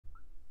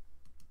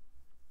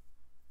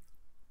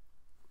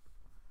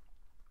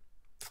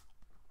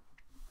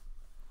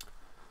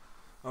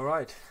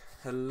Alright,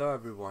 hello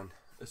everyone.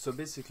 So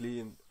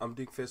basically, I'm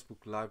doing Facebook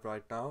Live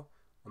right now.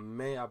 I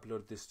may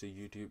upload this to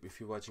YouTube.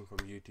 If you're watching from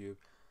YouTube,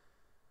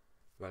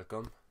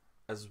 welcome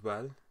as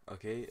well.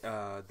 Okay,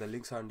 the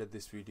links are under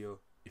this video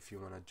if you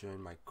want to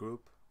join my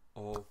group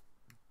or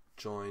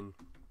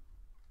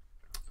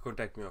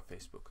contact me on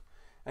Facebook.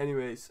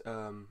 Anyways,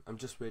 I'm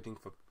just waiting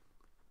for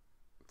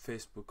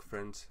Facebook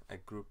friends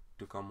and group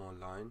to come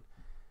online.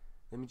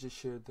 Let me just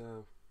share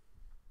the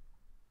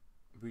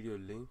video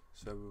link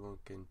so everyone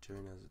can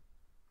join us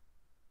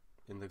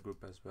in the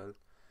group as well,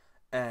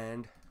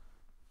 and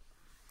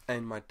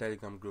my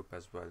Telegram group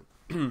as well.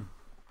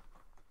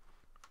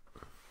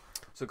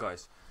 So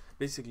guys,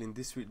 basically in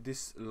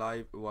this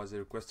live was a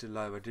requested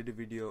live. I did a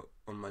video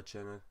on my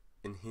channel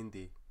in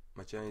Hindi.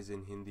 My channel is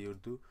in Hindi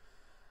Urdu,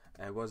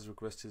 and it was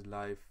requested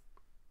live.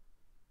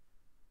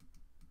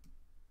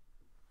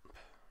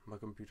 My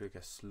computer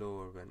gets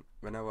slower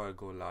whenever I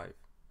go live.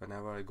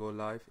 Whenever I go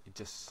live, it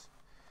just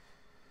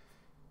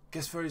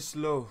gets very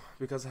slow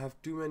because I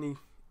have too many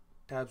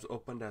tabs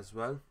opened as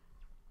well,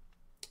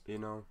 you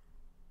know.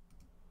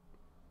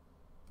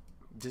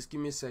 Just give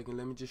me a second,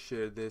 let me just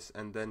share this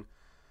and then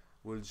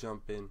we'll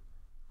jump in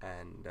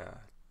and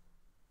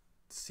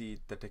see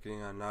the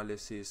technical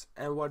analysis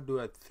and what do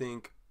I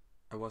think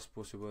and what's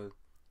possible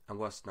and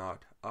what's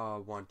not. I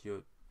want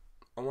you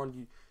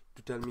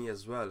to tell me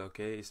as well,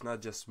 okay? It's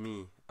not just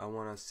me. I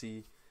want to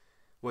see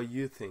what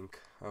you think.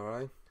 All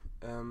right,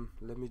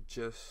 let me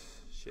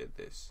just share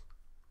this.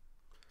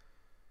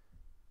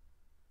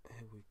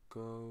 Here we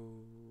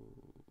go.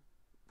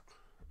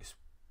 It's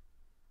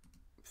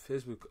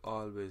Facebook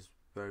always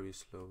very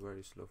slow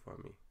for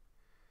me.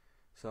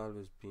 It's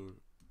always been.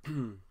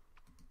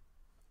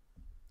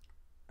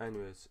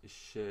 Anyways, it's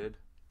shared.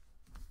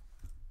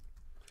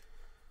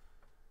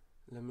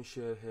 Let me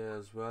share here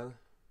as well.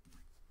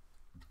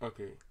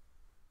 Okay.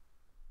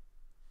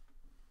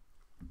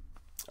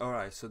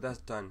 Alright, so that's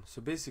done.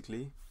 So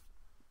basically,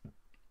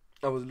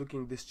 I was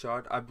looking this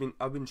chart. I've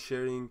been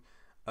sharing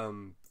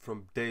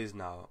from days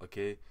now.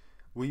 Okay,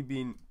 we've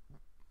been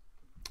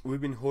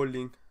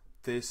holding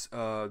this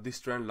this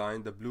trend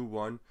line, the blue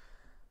one,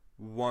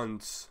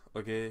 once.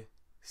 Okay,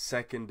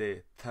 second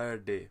day,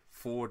 third day,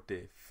 fourth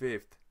day,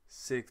 fifth,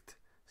 sixth,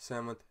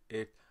 seventh,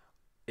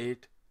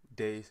 eight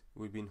days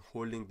we've been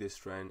holding this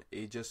trend.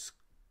 It just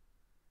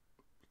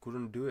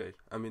couldn't do it.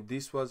 I mean,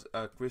 this was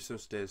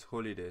Christmas days,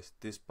 holidays.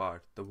 This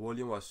part, the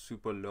volume was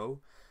super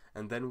low,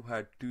 and then we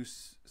had two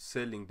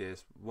selling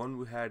days. One,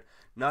 we had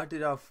not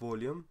enough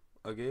volume.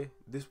 Okay,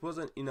 this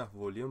wasn't enough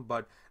volume,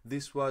 but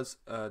this was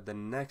the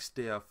next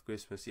day of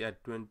Christmas. Yeah,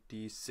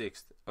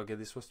 26th. Okay,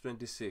 this was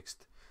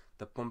 26th,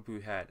 the pump we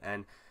had,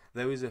 and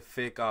there was a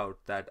fake out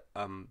that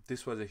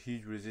this was a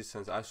huge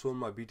resistance. I sold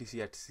my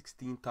BTC at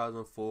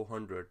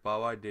 16,400.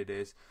 But what I did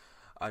is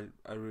I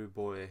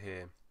rebought it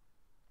here.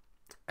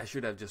 I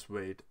should have just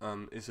waited.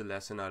 It's a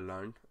lesson I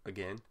learned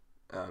again.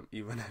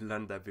 Even I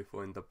learned that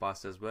before in the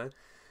past as well.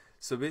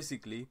 So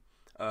basically,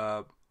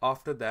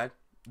 after that,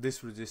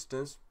 this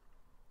resistance,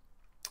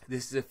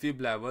 this is a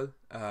fib level,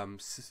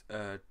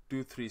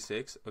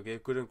 236. Okay,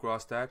 couldn't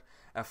cross that.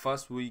 At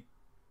first we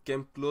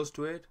came close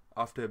to it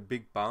after a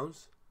big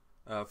bounce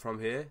from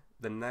here.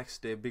 The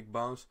next day, big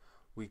bounce,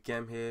 we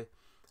came here,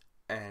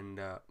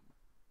 and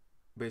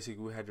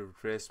basically we had a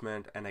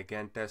retracement and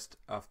again test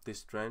of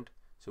this trend.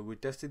 So we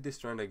tested this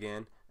trend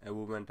again and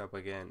we went up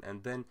again,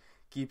 and then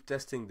keep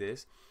testing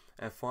this,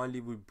 and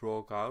finally we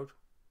broke out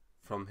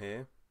from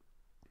here,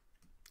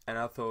 and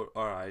I thought,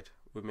 alright,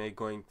 we may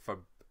going for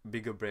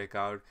bigger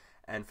breakout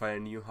and for a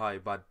new high,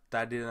 but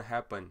that didn't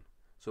happen.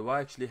 So what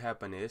actually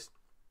happened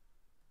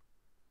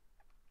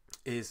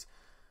is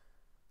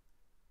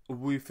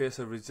we face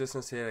a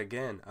resistance here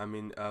again. I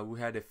mean, we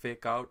had a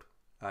fake out,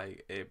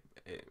 like a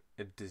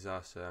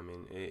disaster. I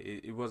mean,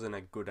 it wasn't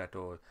a good at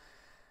all.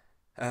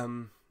 I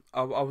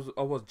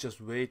was just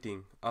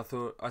waiting. I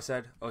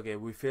said, okay,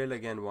 we failed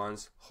again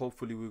once,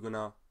 hopefully we're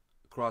gonna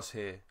cross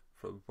here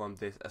from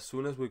this. As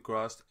soon as we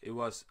crossed, it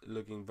was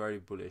looking very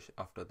bullish.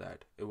 After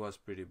that, it was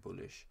pretty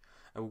bullish,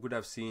 and we could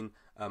have seen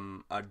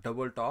a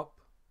double top,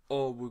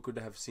 or we could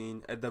have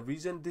seen the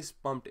reason this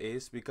pumped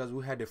is because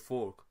we had a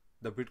fork,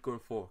 the Bitcoin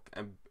fork,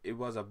 and it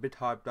was a bit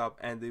hyped up,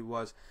 and it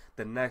was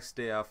the next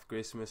day of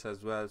Christmas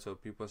as well, so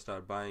people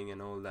start buying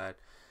and all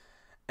that.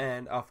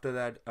 And after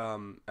that,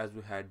 as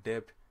we had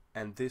dipped,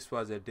 and this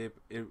was a dip,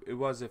 it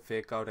was a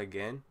fake out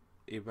again.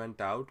 It went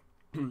out.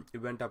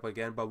 It went up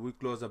again, but we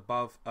closed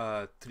above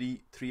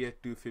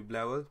 382 fib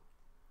level,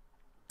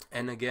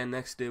 and again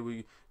next day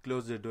we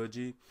closed the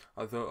doji.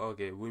 I thought,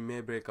 okay, we may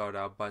break out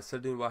up, but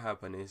suddenly what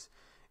happened is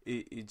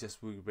it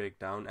just will break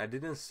down. I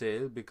didn't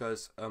sell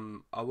because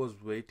I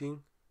was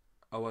waiting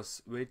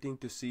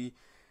to see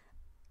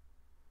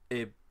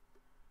a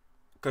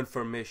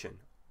confirmation,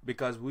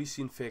 because we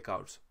seen fake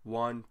outs,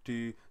 1,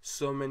 2,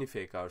 so many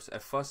fake outs.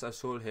 At first I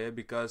sold here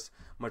because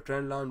my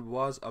trend line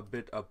was a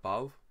bit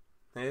above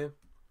here.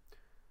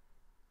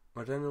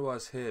 My trend line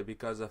was here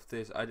because of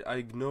this. I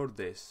ignored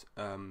this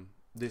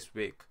this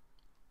week,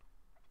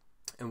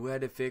 and we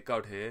had a fake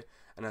out here,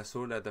 and I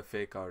sold at the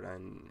fake out,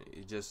 and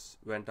it just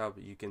went up,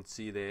 you can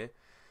see there.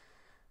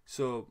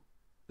 So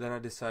then I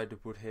decided to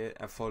put here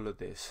and follow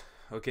this.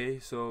 Okay,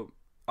 so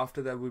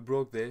after that we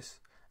broke this,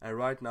 and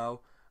right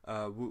now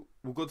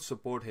we got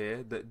support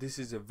here. This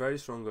is a very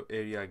strong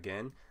area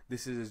again.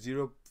 This is a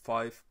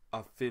 0.5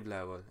 fib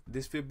level.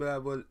 This fib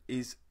level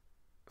is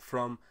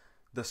from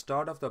the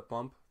start of the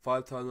pump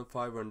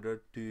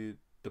 5,500 to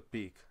the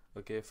peak.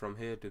 Okay, from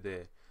here to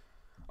there.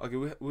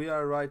 Okay, we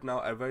are right now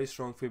a very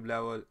strong fib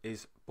level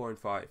is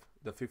 0.5,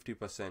 the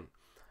 50%,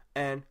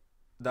 and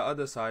the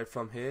other side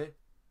from here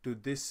to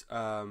this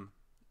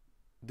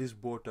this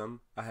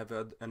bottom, I have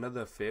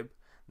another fib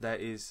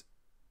that is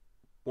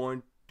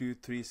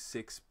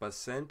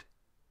 0.236%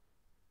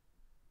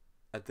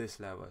 at this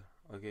level.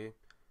 Okay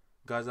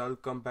guys, I'll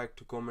come back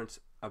to comments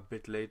a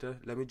bit later.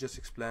 Let me just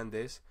explain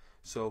this,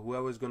 so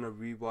whoever's gonna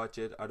rewatch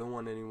it, I don't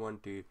want anyone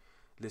to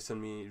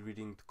listen me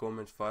reading the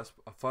comments first.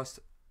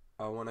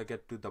 I want to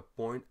get to the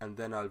point, and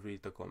then I'll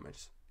read the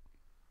comments.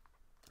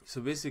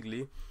 So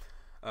basically,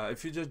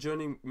 if you're just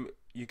joining,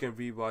 you can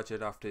rewatch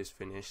it after it's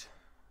finished.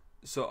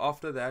 So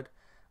after that,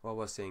 what I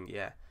was saying,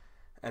 yeah,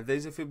 and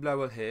there's a fib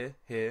level here,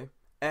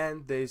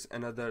 and there's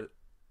another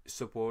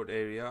support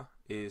area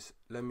is,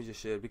 let me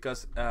just share,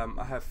 because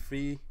I have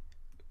free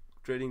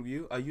trading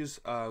view. I use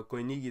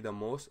Coinigi the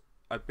most.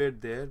 I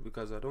paid there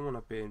because I don't want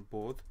to pay in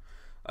both.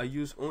 I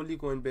use only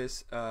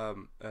Coinbase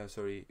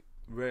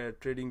Rare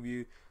Trading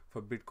View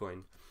for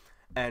Bitcoin,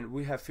 and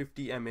we have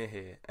 50 MA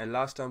here, and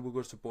last time we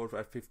got support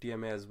at 50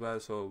 MA as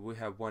well, so we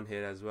have one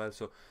here as well.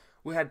 So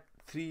we had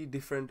 3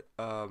 different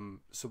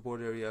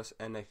support areas,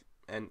 and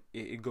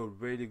it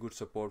got really good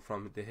support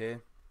from the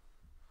here.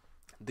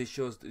 This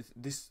shows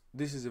this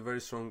is a very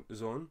strong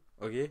zone.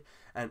 Okay,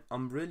 and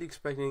I'm really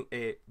expecting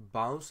a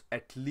bounce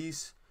at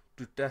least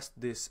to test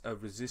this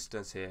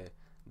resistance here.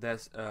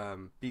 That's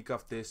peak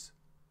of this,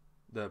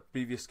 the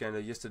previous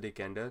candle, yesterday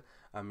candle,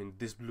 I mean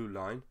this blue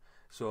line.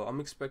 So I'm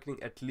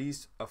expecting at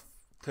least a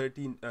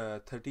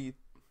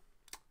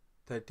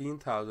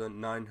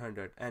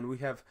 13,900, and we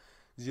have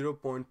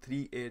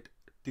 0.38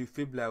 to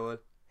fib level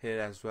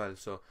here as well,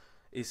 so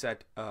it's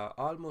at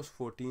almost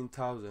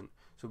 14,000.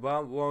 So what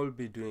I will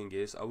be doing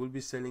is I will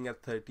be selling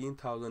at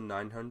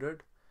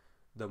 13,900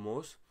 the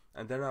most,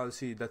 and then I'll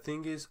see. The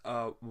thing is,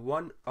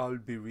 one, I'll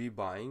be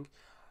rebuying.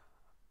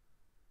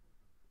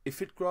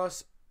 If it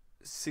cross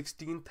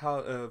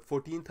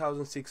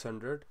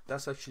 14,600,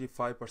 that's actually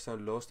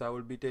 5% loss that I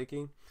will be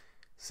taking.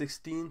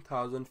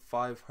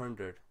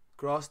 16,500,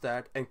 cross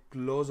that and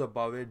close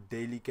above a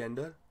daily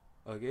candle.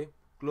 Okay,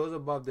 close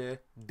above the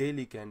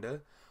daily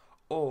candle,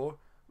 or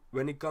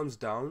when it comes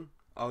down,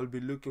 I will be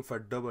looking for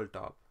double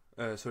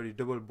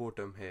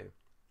bottom here.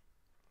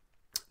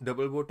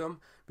 Double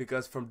bottom,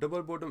 because from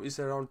double bottom is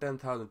around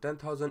 10,000.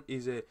 10,000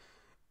 is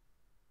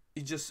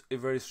just a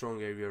very strong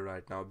area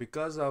right now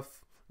because of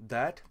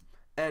that,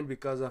 and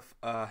because of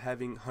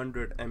having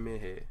 100 MA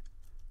here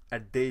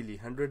at daily.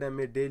 100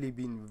 MA daily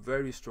been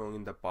very strong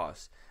in the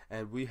past,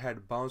 and we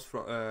had bounce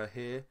from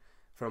here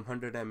from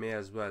 100 MA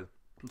as well.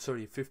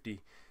 Sorry,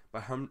 50,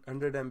 but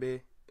 100 MA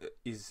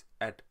is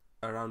at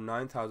around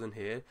 9,000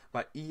 here,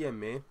 but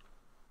EMA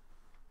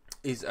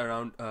is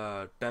around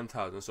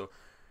 10,000. So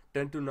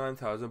 10 to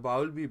 9,000, but I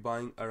will be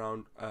buying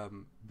around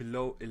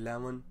below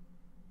 11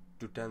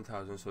 to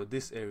 10,000, so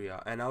this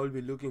area, and I will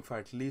be looking for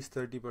at least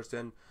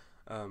 30%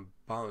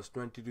 bounce,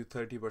 20 to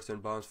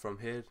 30% bounce from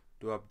here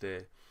to up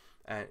there,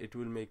 and it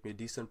will make me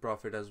decent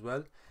profit as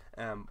well.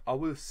 I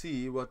will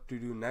see what to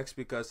do next,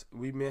 because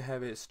we may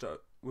have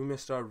start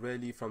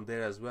rally from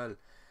there as well.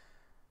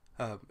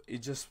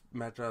 It's just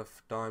matter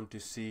of time to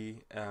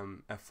see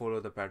and follow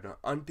the pattern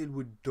until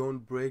we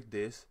don't break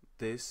this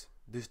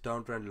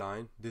downtrend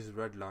line, this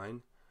red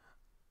line.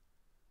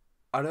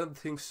 I don't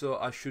think so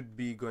I should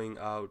be going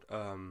out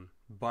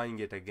buying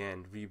it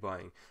again,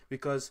 rebuying,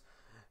 because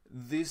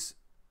this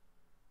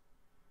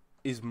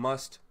is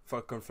must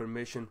for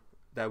confirmation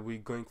that we're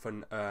going for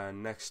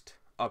next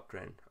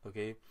uptrend.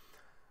 Okay,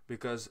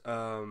 because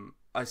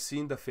I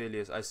seen the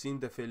failures,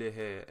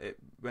 here.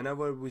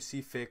 Whenever we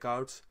see fake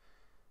outs,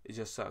 it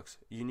just sucks.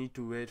 You need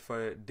to wait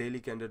for a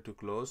daily candle to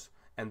close,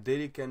 and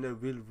daily candle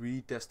will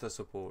retest the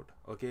support.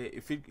 Okay,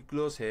 if it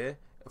close here,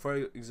 for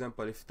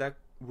example, if that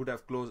would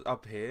have closed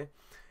up here,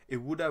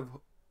 it would have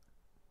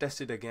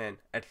tested again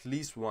at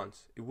least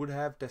once. It would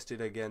have tested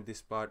again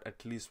this part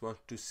at least once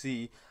to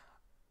see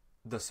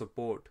the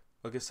support.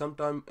 Okay,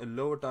 sometime a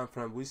lower time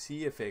frame we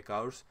see a fake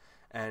outs,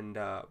 and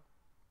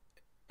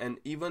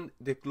even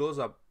they close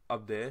up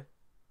there,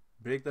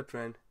 break the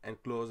trend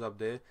and close up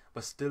there,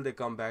 but still they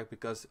come back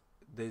because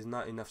there is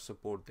not enough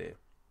support there.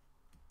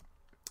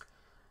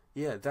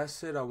 Yeah,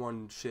 that's it I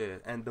want to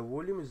share. And the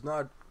volume is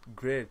not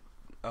great.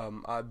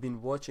 I've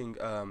been watching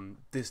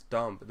this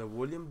dump. The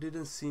volume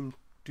didn't seem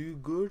too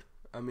good.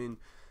 I mean,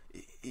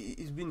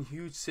 it's been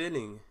huge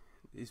selling.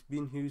 It's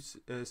been huge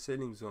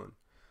selling zone.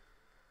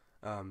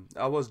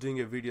 I was doing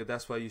a video,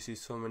 that's why you see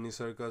so many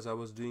circles. I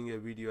was doing a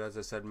video, as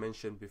I said,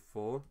 mentioned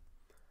before,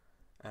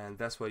 and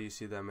that's why you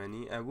see that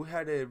many. And we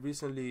had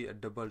recently a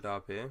double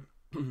top here.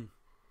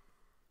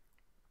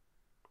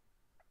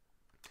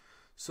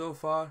 so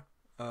far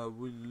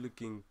we're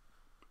looking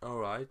all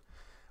right.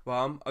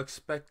 Well, I'm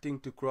expecting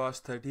to cross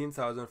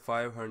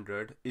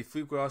 13,500. If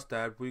we cross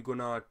that, we're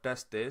gonna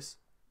test this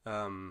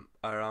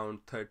around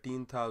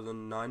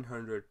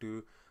 13,900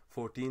 to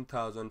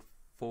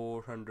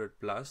 14,400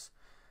 plus.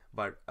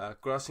 But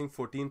crossing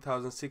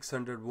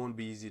 14,600 won't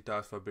be easy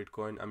task for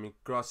Bitcoin. I mean,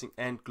 crossing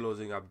and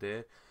closing up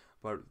there.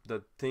 But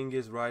the thing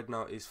is, right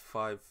now is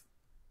 5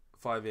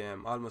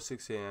 a.m., almost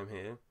 6 a.m.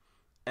 here,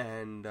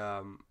 and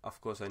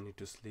of course I need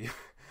to sleep.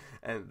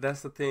 And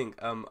that's the thing.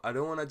 I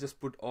don't want to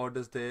just put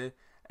orders there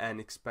and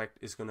expect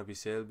it's gonna be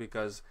sale,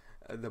 because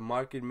the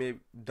market may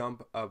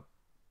dump up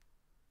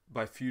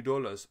by few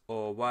dollars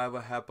or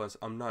whatever happens.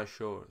 I'm not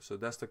sure. So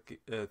that's the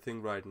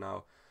thing right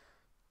now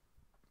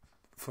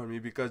for me,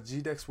 because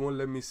GDEX won't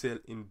let me sell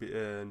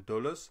in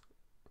dollars.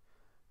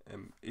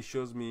 It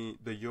shows me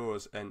the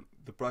euros, and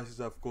the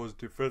prices are of course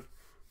different.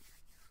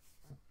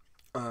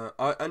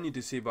 I need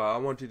to see, but I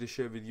wanted to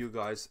share with you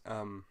guys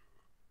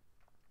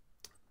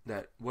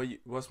that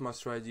what's my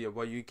strategy and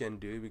what you can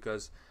do,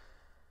 because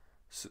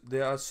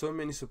there are so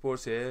many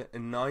supports here,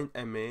 and 9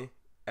 MA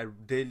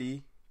at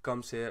daily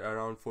comes here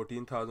around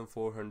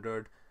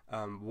 14,400,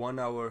 1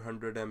 hour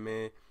 100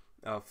 MA,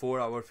 4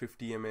 hour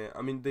 50 MA.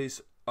 I mean,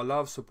 there's a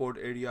lot of support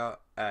area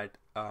at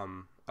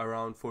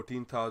around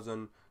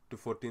 14,000 to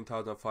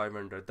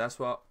 14,500. That's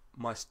what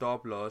my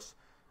stop loss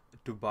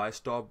to buy,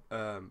 stop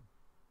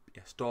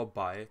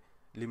buy,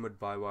 limit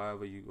buy,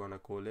 whatever you wanna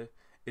call it,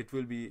 it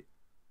will be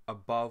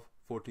above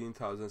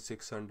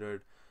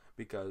 14,600,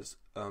 because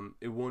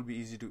it won't be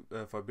easy to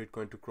for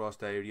Bitcoin to cross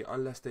that area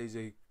unless there is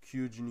a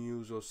huge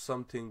news or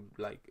something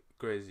like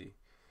crazy.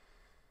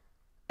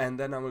 And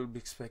then I will be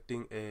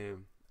expecting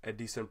a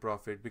decent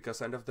profit,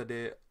 because end of the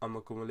day I'm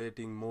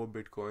accumulating more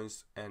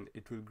Bitcoins, and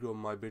it will grow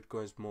my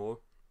Bitcoins more,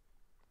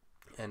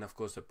 and of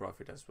course the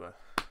profit as well.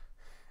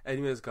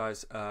 Anyways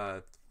guys,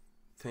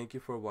 thank you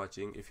for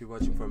watching if you're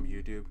watching from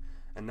YouTube.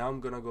 And now I'm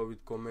gonna go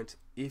with comments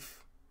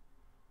if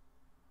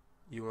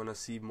you wanna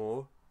see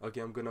more. Okay,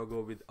 I'm gonna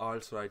go with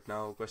alts right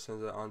now,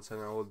 questions and answers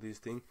and all these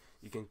things.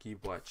 You can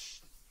keep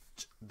watch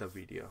the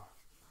video.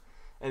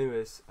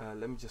 Anyways,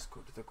 let me just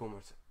go to the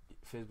comments.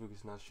 Facebook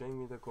is not showing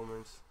me the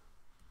comments.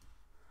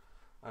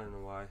 I don't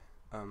know why.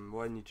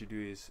 What I need to do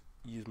is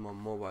use my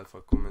mobile for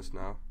comments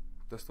now.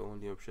 That's the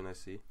only option I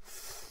see.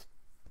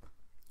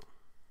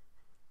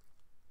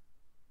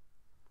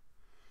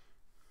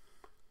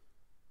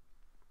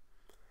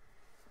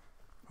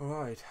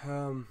 Alright,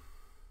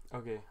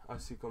 okay, I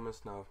see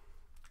comments now.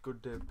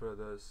 Good day,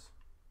 brothers.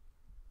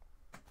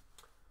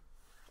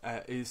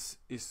 Is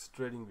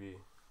trading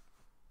view?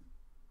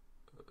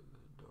 I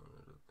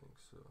don't think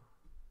so.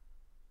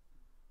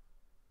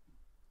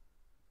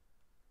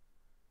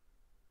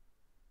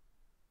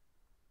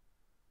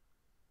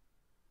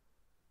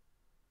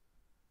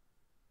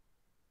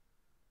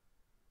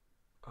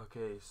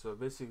 Okay, so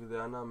basically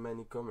there are not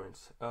many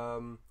comments.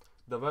 The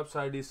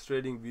website is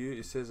trading view.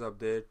 It says up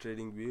there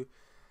trading view,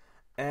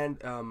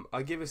 and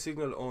I gave a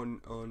signal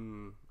on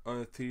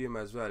Ethereum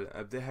as well.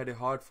 They had a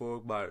hard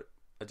fork, but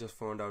I just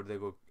found out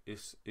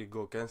it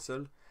go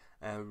cancelled.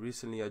 And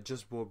recently I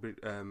just bought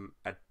it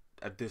at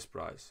this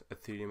price,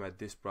 Ethereum at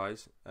this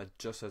price,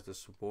 just as the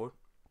support.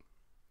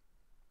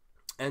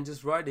 And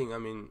just riding. I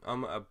mean,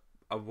 I'm a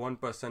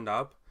 1%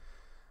 up.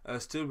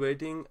 Still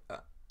waiting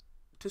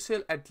to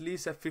sell at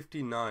least at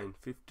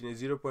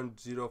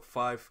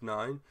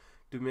 0.059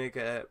 to make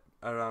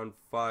around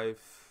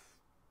 12,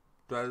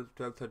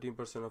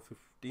 13% or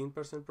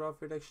 15%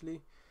 profit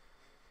actually.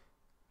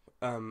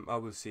 I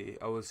will see.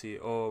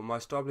 Oh, my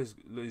stop loss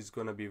is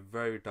gonna be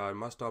very tight.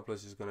 My stop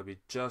loss is gonna be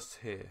just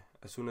here.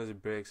 As soon as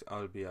it breaks,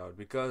 I'll be out,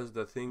 because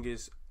the thing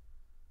is,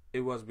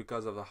 it was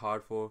because of the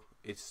hard fork.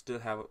 It still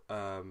have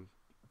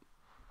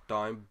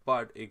time,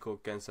 but it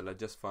got cancelled. I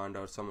just found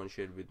out, someone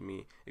shared with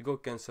me, it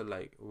got cancelled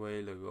like a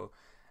while ago.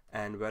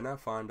 And when I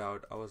found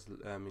out,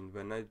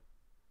 when I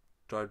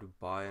tried to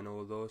buy and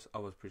all those, I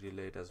was pretty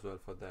late as well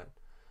for that.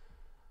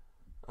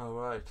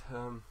 Alright,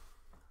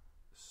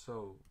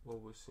 so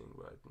what we're seeing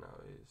right now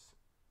is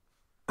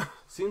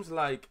seems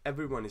like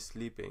everyone is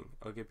sleeping.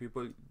 Okay,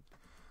 people,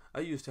 I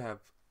used to have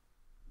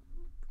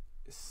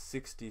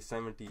 60,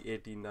 70,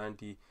 80,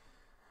 90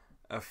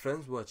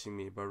 friends watching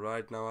me, but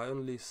right now I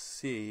only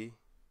see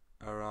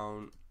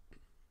around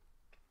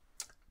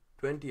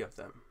 20 of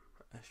them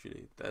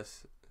actually.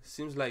 That's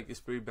seems like it's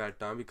pretty bad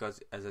time,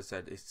 because as I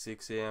said, it's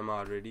 6 a.m.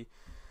 already.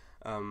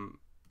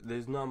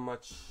 There's not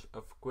much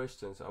of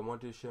questions. I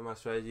want to share my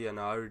strategy, and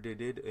I already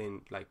did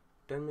in like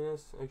 10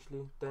 minutes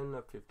actually, 10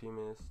 or 15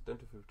 minutes, 10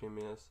 to 15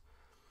 minutes.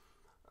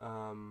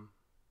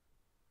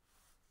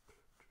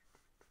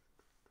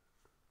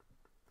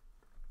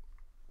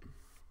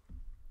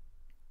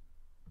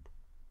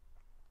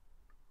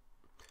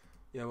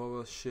 Yeah, what I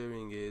was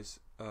sharing is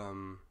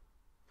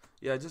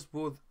yeah, just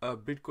both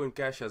Bitcoin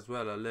Cash as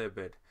well a little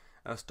bit.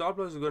 Stop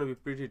loss is going to be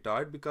pretty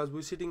tight, because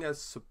we're sitting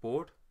as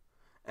support,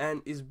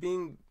 and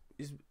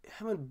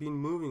haven't been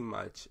moving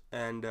much,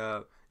 and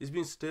it's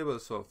been stable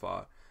so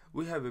far.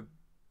 We have a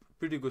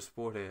pretty good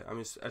support here. I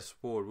mean, as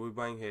support we're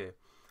buying here,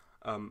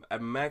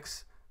 At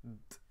max,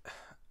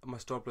 my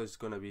stop loss is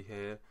gonna be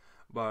here,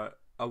 but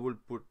I will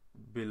put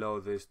below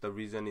this. The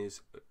reason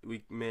is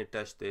we may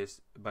touch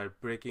this, but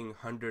breaking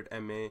 100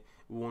 MA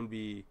won't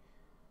be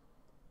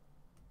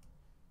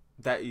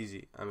that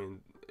easy. I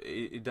mean,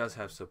 it does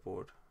have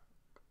support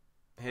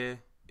here.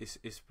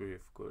 Is pretty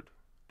good,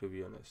 to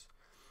be honest.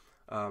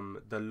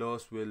 The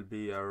loss will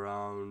be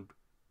around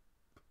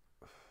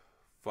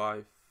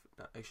 5,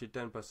 actually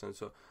 10%.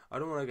 So I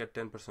don't want to get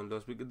 10%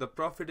 loss, because the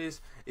profit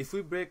is, if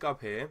we break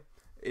up here,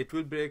 it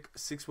will break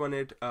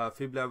 618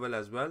 fib level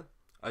as well.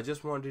 I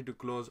just wanted to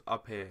close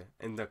up here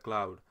in the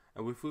cloud,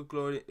 and if we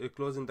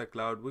close in the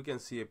cloud, we can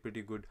see a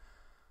pretty good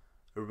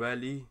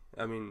rally.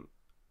 I mean,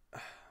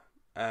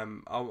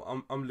 I'm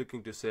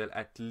looking to sell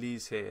at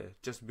least here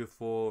just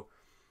before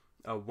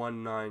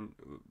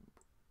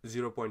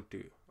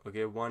 0.2.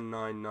 Okay,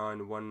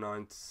 199,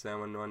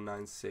 197,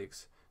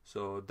 196.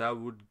 So that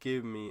would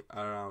give me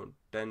around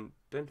 10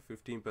 to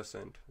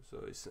 15%.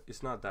 So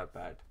it's not that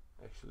bad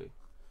actually.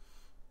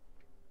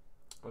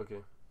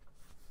 Okay,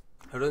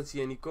 I don't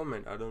see any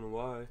comment. I don't know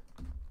why.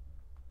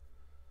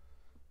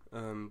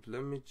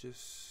 Let me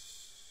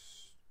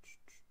just,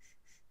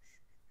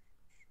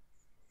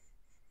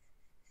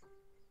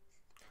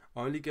 I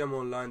only came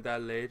online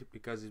that late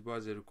because it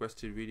was a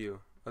requested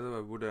video. Otherwise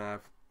I wouldn't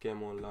have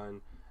came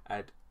online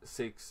at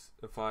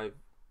 5:30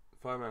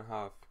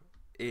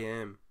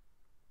 a.m.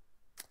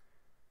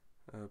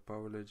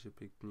 Power Ledger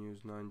big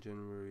news 9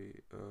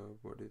 January.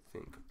 What do you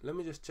think? Let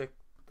me just check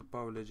the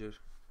Power Ledger.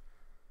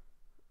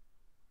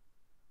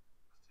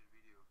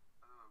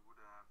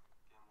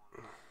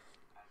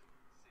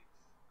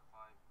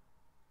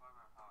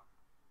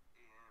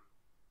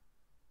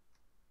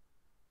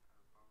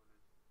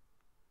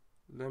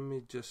 Let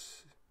me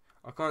just,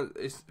 I can't,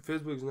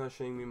 Facebook is not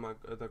showing me my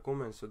the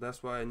comments, so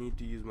that's why I need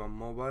to use my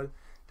mobile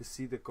to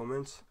see the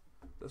comments.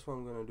 That's what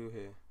I'm gonna do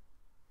here.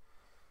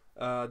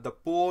 The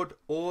port,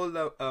 all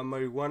the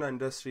marijuana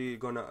industry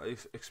gonna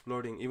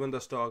exploding, even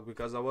the stock,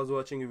 because I was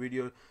watching a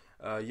video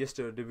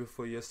yesterday,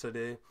 before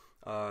yesterday.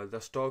 The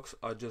stocks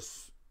are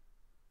just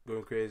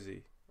going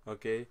crazy.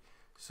 Okay,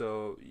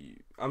 so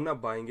I'm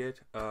not buying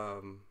it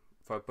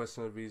for a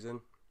personal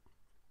reason,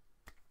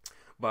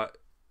 but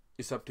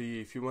it's up to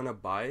you. If you wanna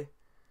buy,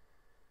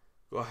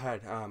 go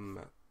ahead.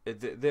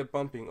 They're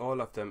pumping all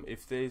of them.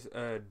 If there's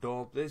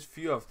dope, there's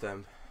few of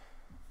them.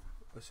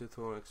 What's your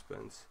total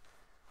expense?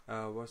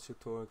 What's your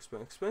total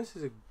expense? Expense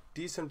is a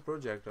decent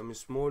project. I mean,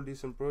 small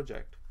decent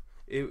project.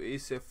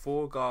 It's a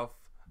fork of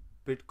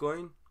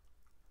Bitcoin.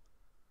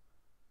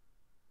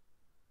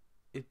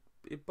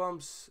 It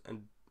pumps,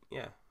 and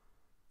yeah,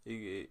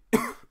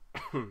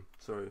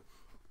 sorry,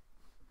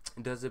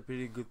 it does a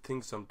pretty good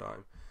thing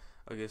sometime.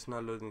 Okay, it's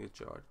not loading the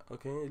chart.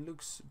 Okay, it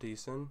looks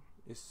decent.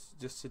 It's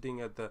just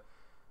sitting at the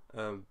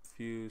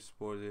few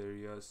support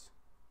areas.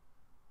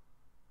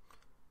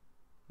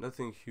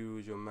 Nothing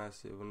huge or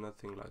massive or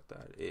nothing like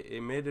that.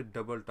 It made a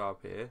double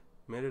top here.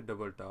 Made a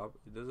double top.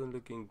 It doesn't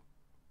looking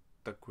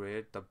the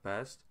great, the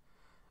best,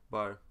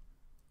 but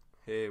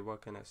hey,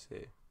 what can I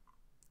say?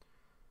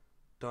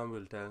 Time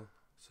will tell.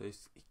 So it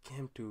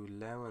came to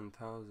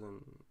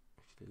 11,000.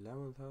 Actually,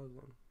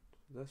 11,000.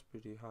 That's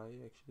pretty high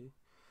actually.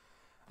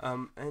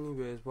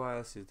 Anyways, what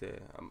else is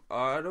there?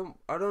 I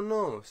don't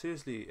know,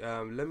 seriously.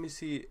 Let me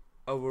see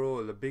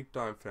overall the big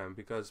time frame,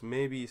 because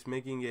maybe it's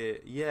making a,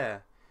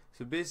 yeah.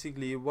 So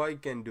basically what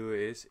it can do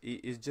is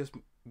it's just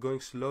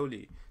going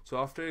slowly. So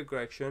after a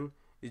correction,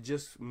 it's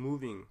just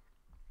moving.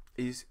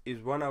 Is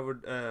 1 hour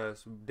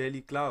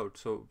daily cloud.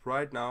 So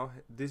right now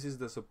this is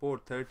the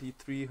support,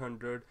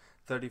 3,300,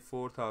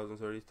 34,000,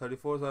 sorry,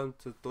 34,000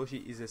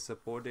 Satoshi is a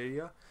support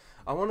area.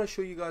 I want to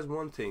show you guys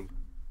one thing.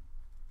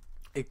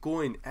 A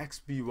coin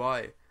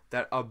XBY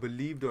that I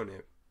believed on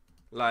it,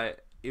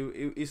 like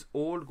it's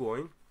old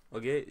coin.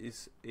 Okay,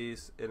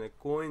 is in a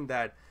coin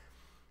that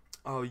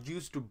I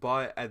used to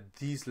buy at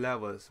these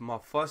levels. My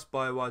first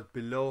buy was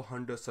below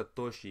 100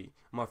 Satoshi.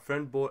 My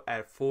friend bought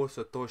at 4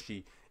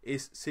 Satoshi.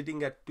 Is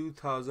sitting at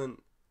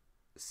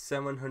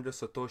 2,700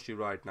 Satoshi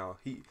right now.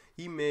 He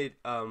made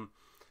a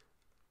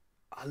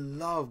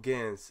lot of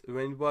gains.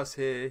 When it was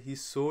here, he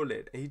sold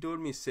it. He told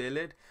me sell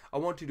it. I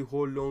wanted to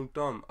hold long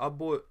term. I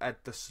bought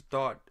at the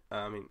start.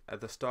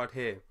 At the start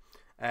here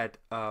at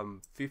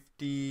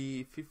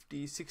 50,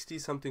 60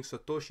 something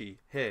Satoshi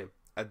here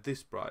at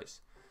this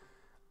price.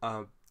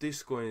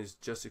 This coin is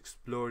just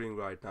exploding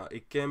right now.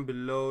 It came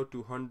below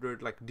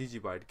 200, like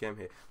Digibyte came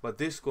here, but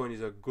this coin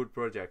is a good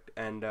project.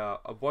 And I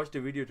watched a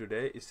video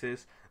today. It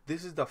says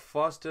this is the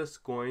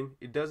fastest coin.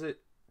 It does a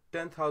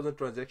 10,000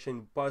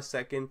 transaction per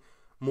second,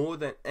 more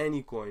than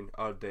any coin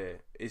out there.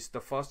 It's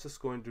the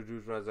fastest coin to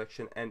do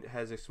transaction, and it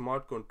has a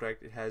smart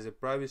contract. It has a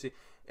privacy.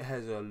 It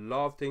has a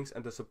lot of things,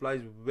 and the supply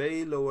is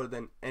way lower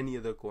than any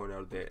other coin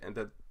out there. And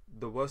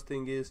the worst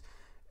thing is,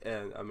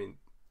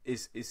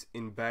 is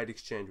in bad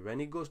exchange. When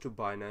it goes to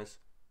Binance,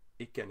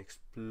 it can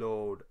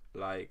explode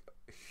like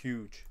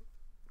huge.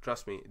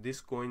 Trust me,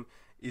 this coin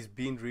is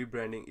being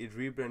rebranding. It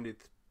rebranded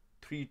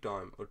 3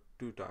 times or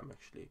 2 times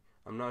actually.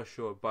 I'm not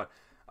sure, but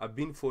I've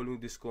been following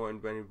this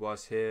coin when it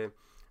was here.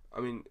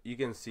 I mean, you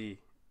can see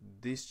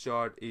this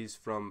chart is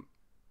from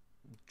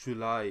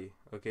July.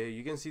 Okay,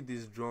 you can see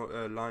this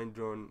line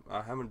drawn.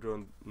 I haven't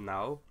drawn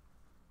now.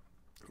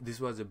 This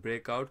was a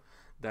breakout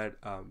that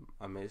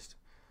I missed.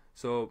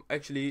 So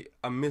actually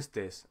I missed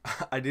this.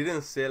 I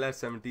didn't sell at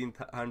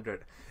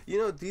 1700. You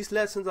know, these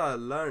lessons I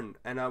learned,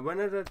 and I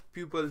wanted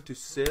people to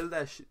sell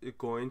that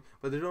coin,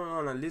 but they don't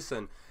want to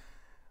listen.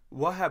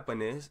 What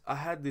happened is, I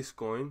had this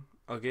coin,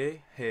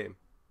 okay, hey,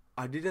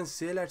 I didn't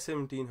sell at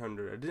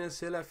 1700, I didn't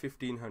sell at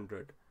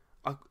 1500.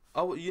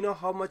 You know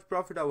how much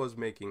profit I was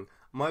making?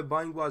 My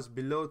buying was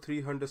below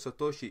 300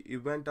 Satoshi.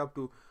 It went up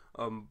to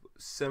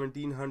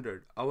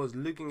 1700. I was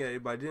looking at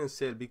it, but I didn't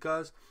sell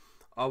because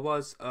I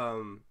was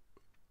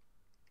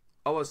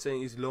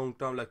saying it's long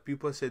term, like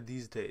people say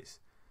these days.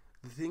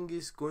 The thing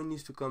is, coin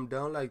needs to come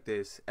down like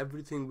this.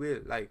 Everything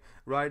will. Like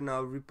right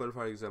now, Ripple,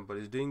 for example,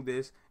 is doing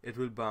this. It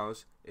will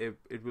bounce. It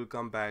will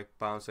come back,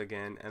 bounce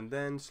again, and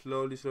then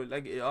slowly,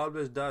 like it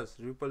always does.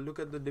 Ripple. Look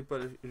at the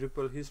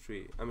Ripple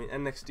history. I mean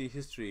NXT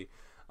history,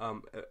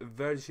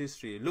 Verge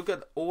history. Look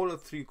at all the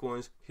three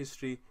coins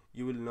history.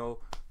 You will know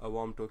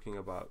what I'm talking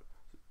about.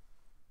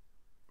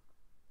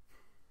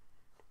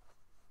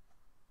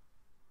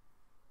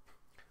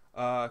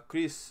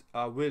 Chris,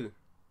 I will.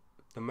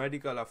 The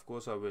medical, of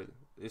course, I will.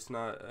 It's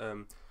not.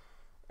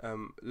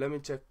 Let me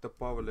check the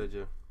power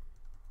ledger.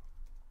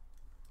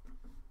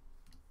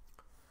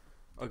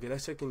 Okay,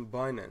 let's check in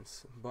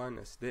Binance.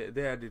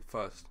 They added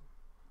first.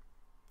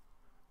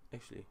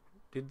 Actually,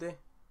 did they?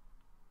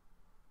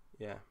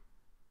 Yeah.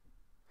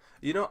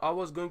 You know, I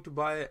was going to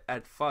buy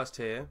at first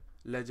here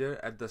ledger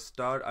at the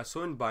start. I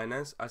saw in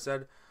Binance. I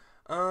said,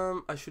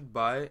 I should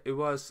buy. It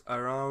was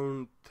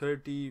around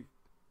 30.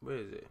 Where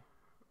is it?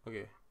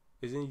 Okay,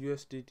 is in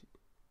USDT.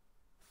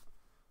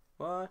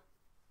 What?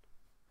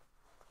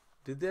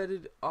 Did they add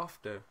it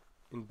after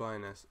in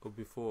Binance or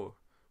before?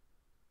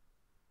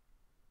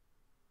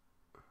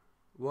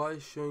 Why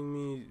is showing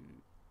me?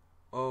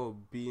 Oh,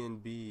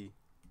 BNB,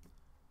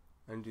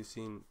 and you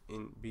seen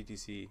in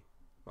BTC.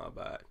 My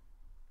bad.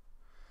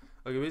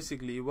 Okay,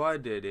 basically what I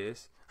did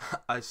is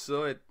I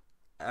saw it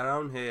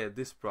around here,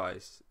 this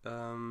price.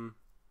 Here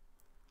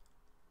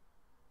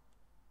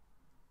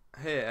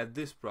at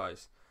this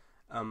price.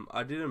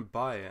 I didn't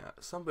buy it.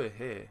 Somewhere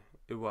here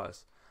it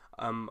was.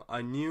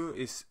 I knew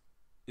it's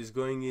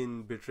going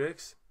in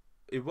Bittrex.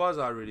 It was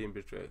already in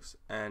Bittrex,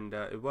 and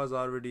it was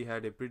already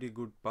had a pretty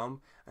good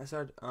pump. I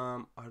said,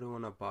 I don't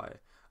wanna buy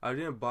it. I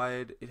didn't buy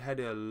it. It had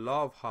a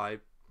lot of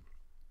hype.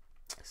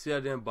 See, I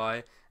didn't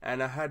buy,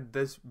 and I had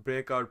this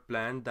breakout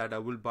plan that I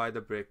will buy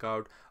the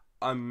breakout.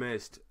 I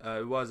missed.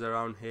 It was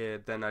around here.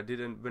 Then I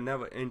didn't. We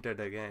never entered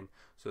again.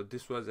 So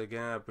this was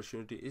again an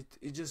opportunity.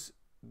 It just.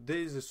 There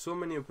is so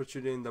many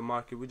opportunity in the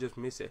market, we just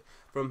miss it.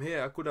 From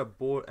here I could have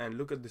bought, and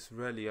look at this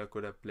rally I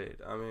could have played.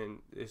 I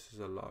mean, this is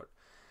a lot.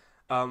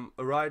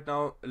 Right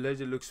now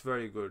ledger looks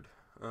very good,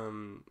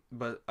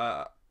 but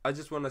I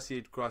just want to see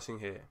it crossing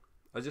here.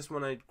 I just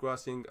want it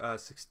crossing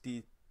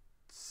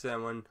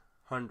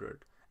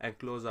 6700 and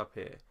close up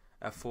here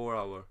at 4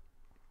 hour.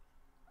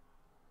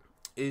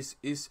 Is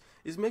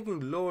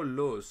making lower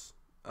lows,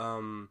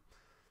 and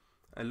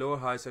lower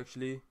highs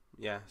actually.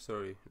 Yeah,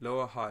 sorry,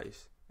 lower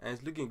highs. And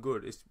it's looking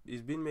good.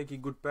 It's been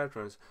making good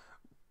patterns.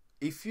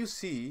 If you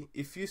see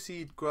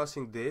it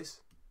crossing this,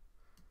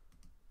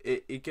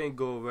 it can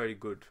go very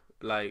good.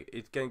 Like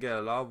it can get a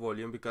lot of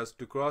volume, because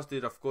to cross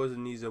it, of course, it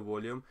needs a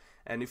volume.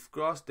 And if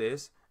cross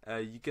this,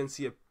 you can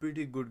see a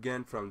pretty good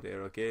gain from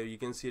there. Okay, you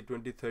can see a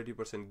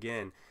 20-30%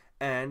 gain.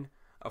 And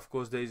of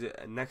course, there is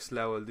a next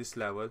level. This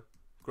level,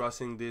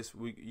 crossing this,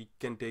 it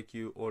can take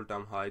you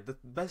all-time high. The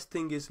best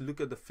thing is, look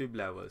at the fib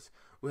levels.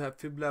 We have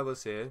fib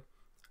levels here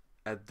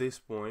at this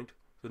point.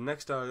 So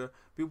next target,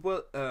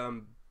 people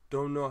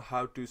don't know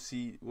how to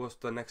see what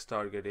the next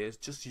target is.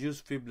 Just use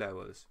fib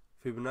levels.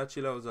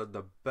 Fibonacci levels are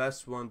the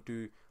best one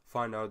to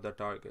find out the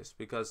targets,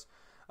 because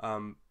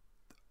the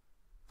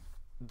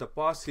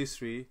past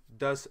history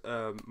does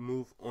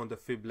move on the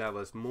fib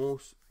levels.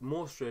 Most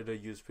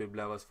traders use fib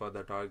levels for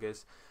the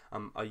targets.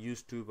 I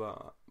used to,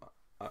 but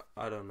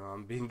I don't know.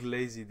 I'm being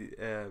lazy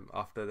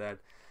after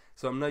that,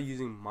 so I'm not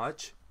using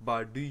much. But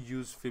I do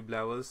use fib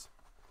levels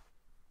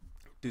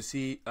to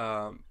see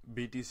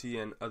BTC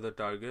and other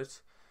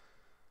targets.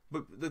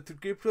 But the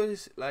crypto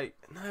is like,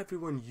 not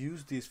everyone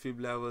use these fib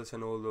levels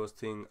and all those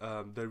things.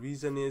 The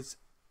reason is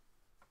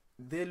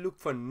they look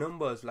for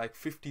numbers like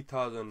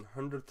 50,000,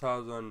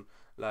 100,000,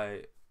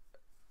 like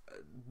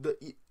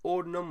the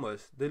odd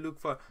numbers. They look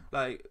for,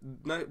 like,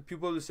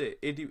 people will say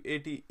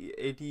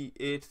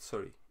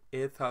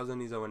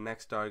 8,000 is our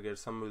next target.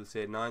 Some will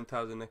say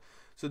 9,000.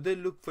 So they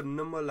look for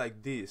number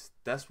like this.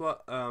 That's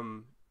what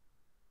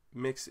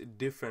makes it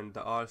different.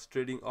 The alts,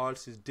 trading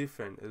alts is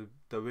different,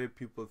 the way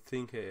people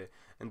think here,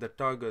 and the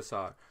targets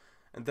are.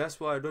 And that's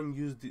why I don't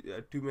use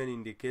too many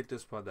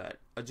indicators for that.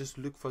 I just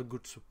look for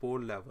good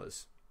support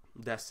levels.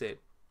 That's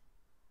it.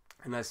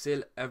 And I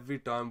sell every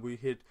time we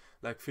hit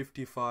like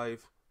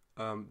 55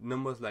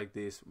 numbers like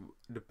this.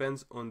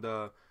 Depends on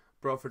the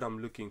profit I'm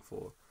looking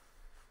for.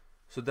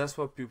 So that's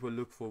what people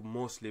look for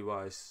mostly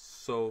wise.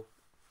 So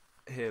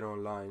here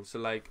online, so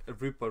like a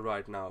Ripple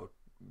right now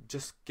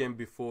just came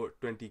before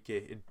 20k,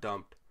 it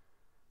dumped.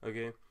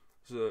 Okay,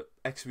 so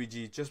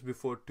XVG just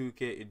before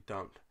 2k, it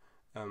dumped.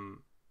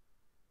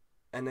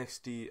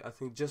 NXT I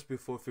think just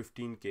before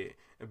 15k,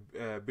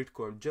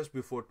 Bitcoin just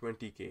before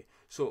 20k.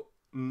 So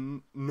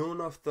none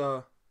of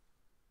the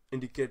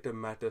indicator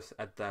matters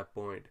at that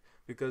point,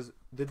 because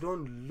they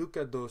don't look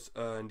at those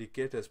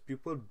indicators.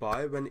 People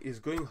buy when it's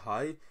going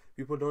high.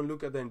 People don't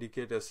look at the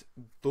indicators.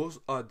 Those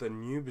are the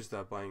noobs that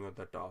are buying on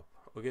the top.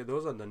 Okay,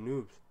 those are the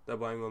noobs that are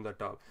buying on the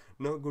top.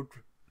 No good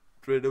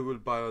trader will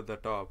buy on the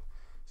top.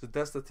 So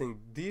that's the thing.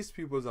 These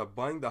people are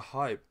buying the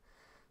hype.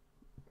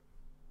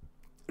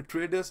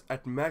 Traders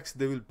at max,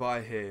 they will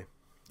buy here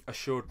a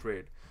short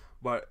trade,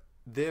 but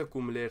they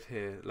accumulate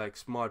here like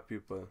smart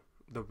people,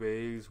 the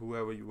whales,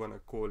 whoever you want to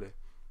call it.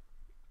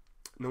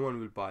 No one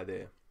will buy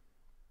there.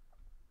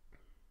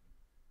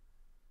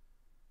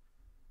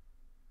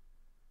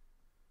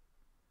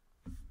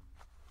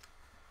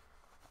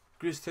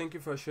 Chris, thank you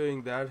for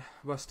sharing that,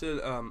 but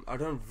still I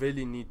don't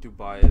really need to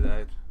buy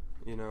that,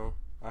 you know.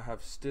 I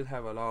still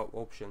have a lot of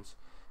options.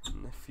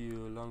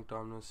 Nephew, long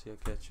time no see, I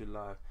catch you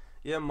live.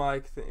 Yeah,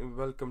 Mike,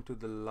 welcome to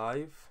the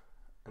live,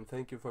 and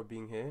thank you for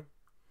being here.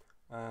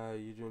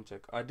 You didn't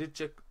check. I did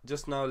check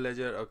just now,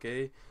 Ledger.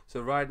 Okay,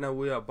 so right now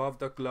we are above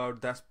the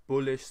cloud. That's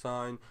bullish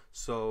sign.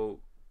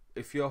 So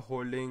if you're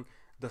holding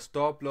the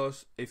stop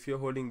loss, if you're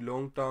holding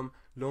long term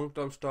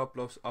stop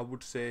loss, I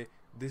would say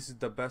this is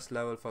the best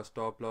level for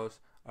stop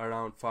loss,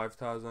 around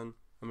 5,000.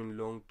 I mean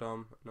long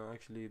term. No,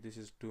 actually this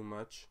is too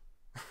much.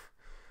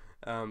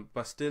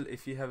 But still,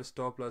 if you have a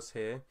stop loss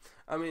here,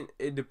 I mean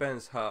it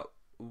depends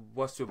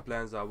what's your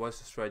plans are, what's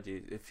your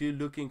strategy. If you're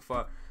looking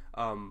for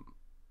a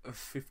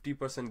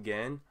 50%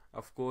 gain,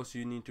 of course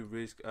you need to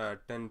risk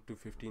 10 to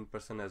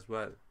 15% as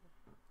well,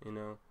 you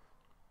know.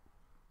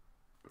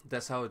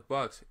 That's how it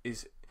works.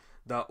 Is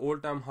the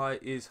all-time high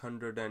is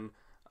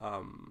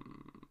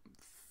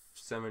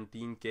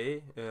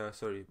 117k,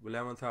 sorry,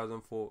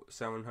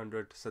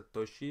 11,700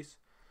 satoshis.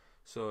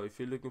 So if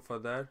you're looking for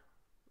that,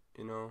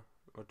 you know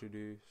what to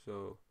do.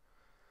 So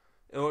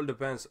it all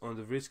depends on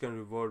the risk and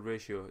reward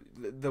ratio.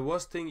 The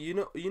worst thing, you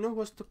know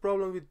what's the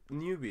problem with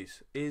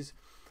newbies is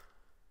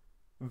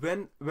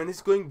when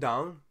it's going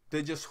down,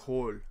 they just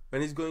hold.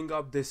 When it's going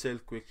up, they sell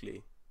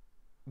quickly.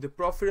 The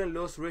profit and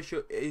loss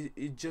ratio is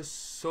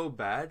just so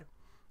bad,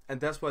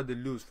 and that's why they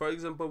lose. For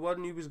example, what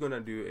newbies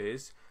gonna do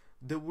is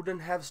they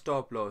wouldn't have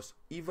stop loss.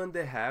 Even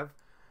they have,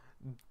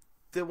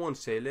 they won't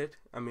sell it.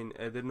 I mean,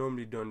 they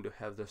normally don't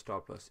have the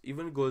stop loss.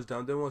 Even it goes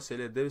down, they won't sell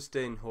it. They'll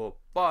stay in hope.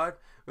 But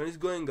when it's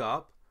going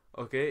up,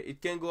 okay,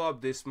 it can go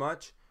up this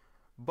much,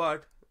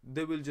 but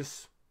they will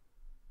just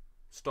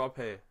stop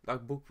here,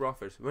 like book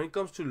profits. When it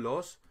comes to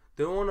loss,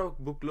 they don't want to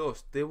book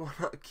loss. They want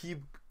to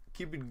keep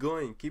it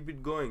going.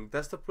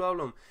 That's the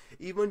problem.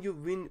 Even you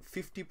win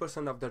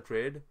 50% of the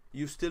trade,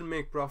 you still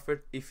make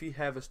profit if you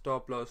have a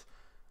stop loss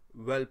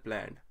well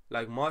planned.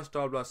 Like my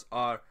stop loss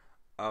are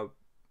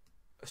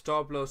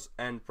stop loss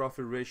and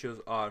profit ratios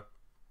are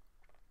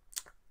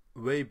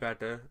way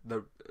better.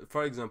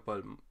 For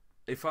example,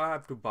 if I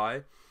have to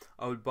buy,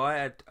 I will buy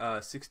at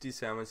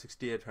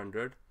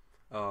 6800,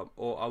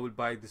 or I will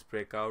buy this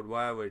breakout,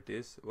 whatever it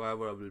is,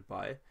 whatever I will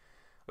buy.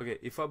 Okay,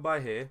 if I buy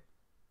here,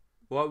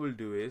 what I will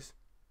do is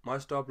my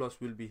stop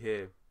loss will be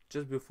here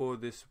just before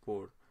this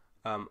support,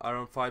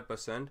 around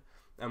 5%,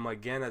 and my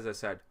gain, as I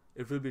said,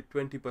 it will be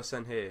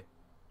 20% here.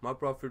 My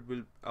profit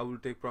will, I will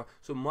take profit.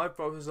 So my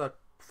profits are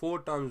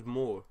 4 times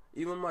more.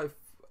 Even my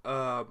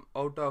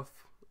out of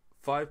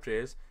 5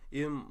 trades,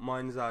 even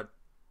mine are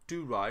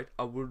 2 right,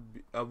 I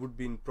would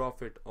be in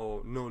profit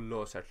or no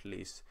loss at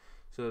least.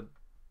 So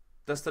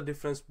that's the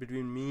difference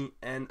between me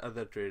and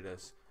other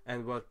traders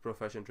and what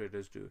professional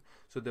traders do.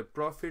 So the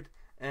profit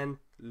and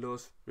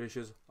loss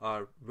ratios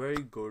are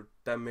very good.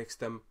 That makes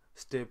them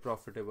stay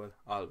profitable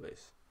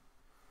always.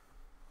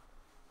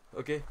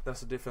 Okay, that's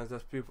the difference.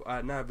 That's people.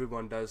 Not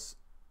everyone does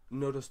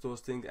notice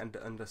those things and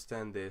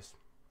understand this.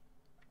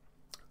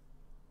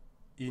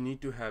 You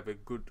need to have a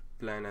good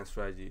plan and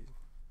strategy.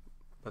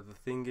 But the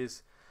thing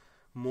is,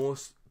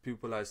 most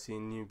people I see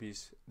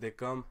newbies, they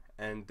come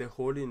and they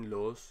hold in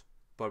lows,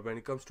 but when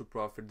it comes to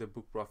profit, they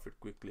book profit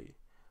quickly.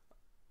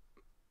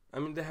 I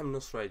mean, they have no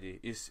strategy.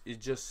 It's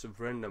just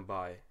random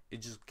buy.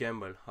 It just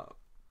gamble.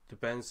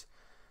 Depends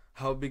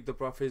how big the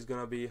profit is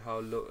gonna be,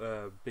 how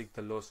big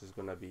the loss is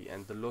gonna be,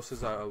 and the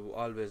losses are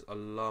always a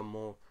lot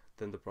more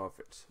than the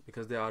profits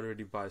because they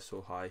already buy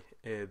so high.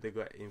 They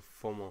got in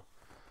FOMO.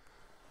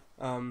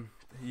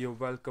 You're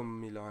welcome,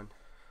 Milan.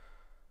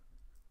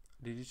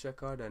 Did you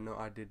check ADA? No,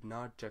 I did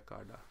not check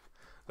ADA.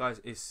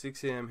 Guys, it's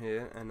 6 a.m.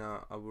 here, and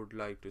I would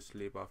like to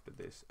sleep after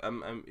this.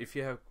 If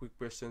you have quick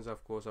questions,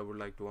 of course, I would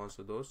like to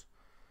answer those.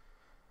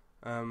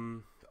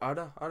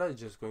 ADA is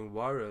just going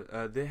viral.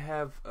 They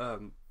have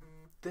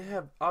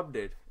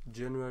update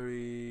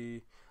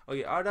January.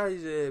 Okay, ADA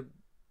is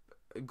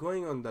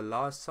going on the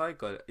last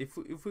cycle.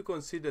 If we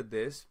consider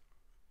this,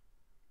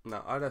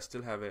 now ADA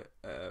still have it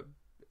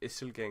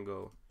still can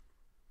go.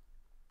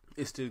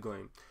 It's still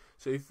going.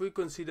 So if we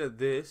consider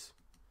this,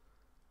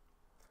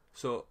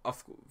 so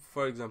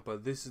for example,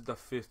 this is the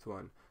fifth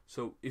one.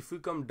 So if we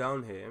come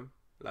down here,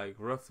 like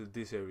roughly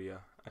this area,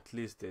 at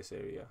least this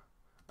area,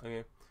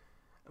 okay,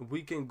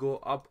 we can go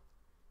up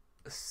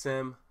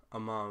same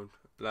amount.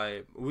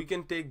 Like we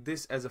can take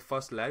this as a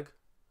first leg.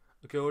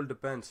 Okay, all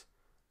depends.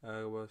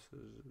 It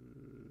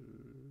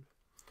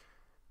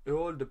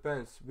all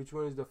depends which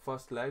one is the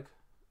first leg.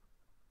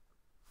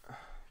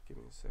 Give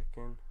me a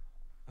second.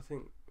 I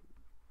think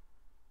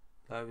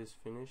live is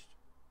finished.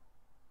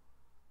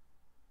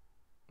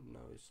 No,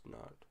 it's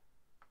not.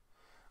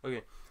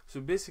 Okay,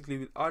 so basically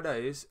with ADA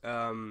is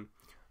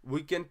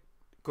we can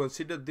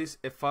consider this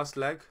a first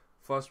leg,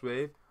 first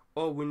wave,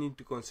 or we need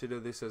to consider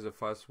this as a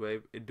first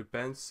wave. It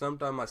depends.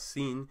 Sometimes I've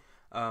seen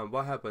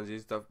what happens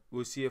is that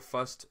we see a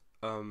first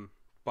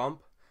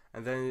pump,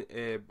 and then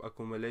a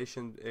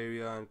accumulation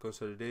area and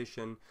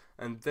consolidation,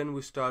 and then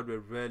we start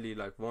with really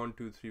like 1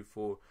 2 3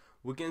 4.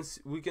 We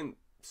can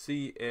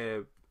see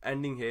a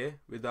ending here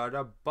with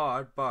ADA,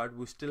 but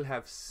we still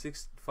have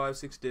 5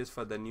 6 days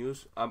for the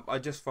news. I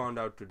just found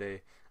out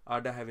today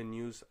ADA have a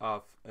news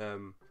of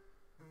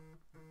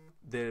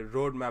their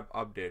roadmap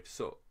update.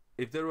 So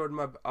if the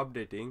roadmap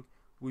updating,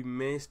 we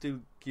may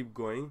still keep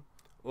going,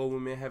 or we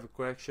may have a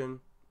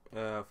correction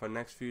for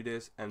next few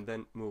days and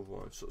then move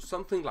on. So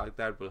something like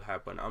that will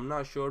happen. I'm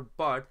not sure,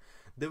 but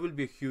there will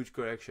be a huge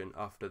correction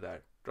after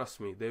that. Trust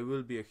me, there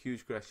will be a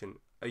huge correction.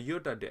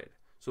 IOTA did.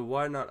 So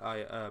why not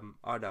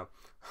ADA?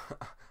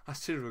 I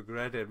still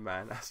regret it,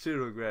 man. I still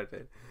regret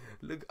it.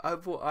 Look, I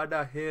bought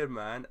ADA here,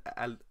 man,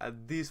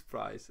 at this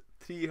price,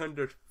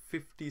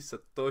 350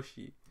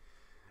 Satoshi.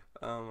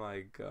 Oh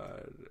my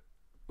god.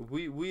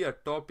 We are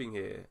topping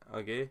here,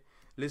 okay?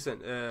 Listen,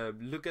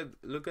 look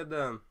at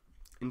the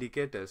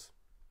indicators.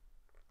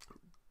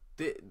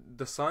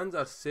 The signs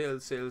are sell.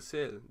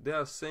 They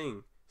are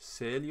saying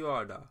sell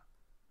your ADA.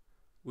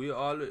 We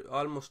are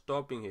almost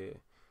topping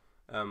here.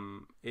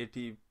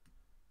 80.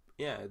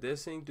 Yeah, they're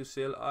saying to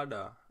sell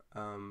ADA.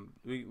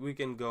 We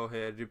can go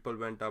here. Ripple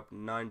went up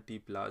 90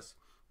 plus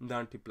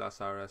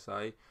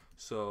RSI.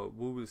 So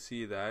we will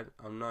see that.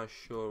 I'm not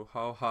sure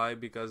how high,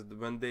 because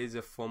when there is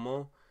a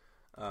FOMO,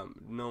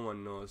 no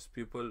one knows.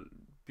 People,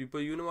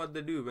 you know what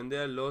they do when they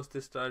are lost? They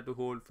start to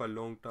hold for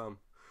long term.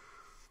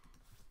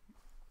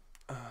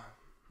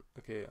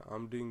 Okay,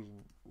 I'm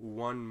doing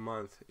 1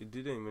 month. It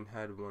didn't even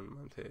had 1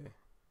 month here.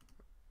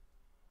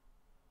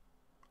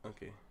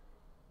 Okay,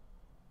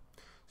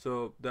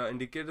 so the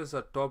indicators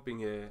are topping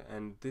here,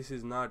 and this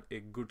is not a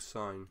good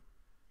sign.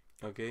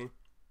 Okay,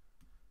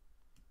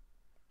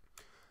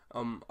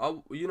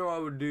 you know what I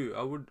would do?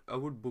 I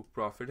would book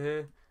profit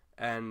here,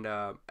 and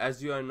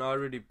as you are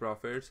already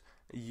profits,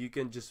 you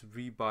can just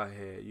rebuy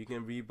here. You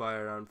can rebuy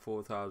around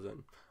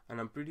 4,000, and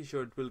I'm pretty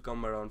sure it will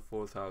come around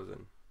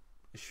 4,000.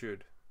 It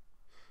should,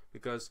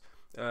 because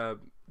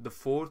the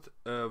fourth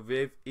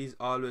wave is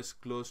always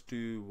close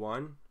to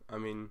 1. I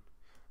mean,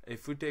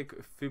 if we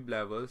take fib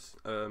levels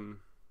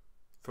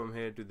from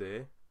here to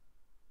there,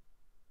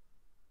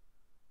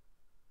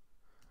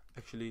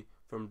 actually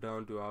from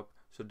down to up,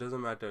 so it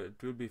doesn't matter,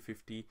 it will be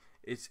 50.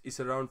 It's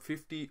around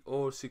 50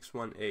 or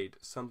 618,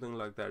 something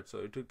like that.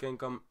 So it can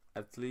come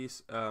at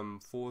least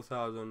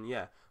 4,000.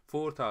 Yeah,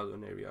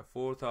 4,000 area,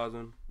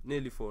 4,000,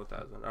 nearly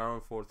 4,000,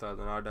 around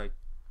 4,000 ADA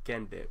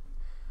can dip,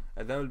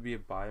 and that will be a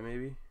buy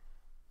maybe.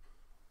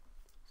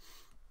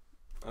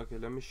 Okay,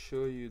 let me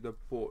show you the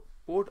port.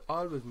 Port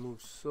always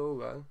moves so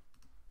well.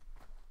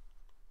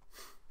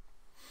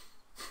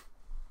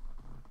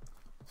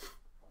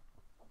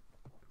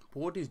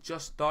 Port is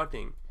just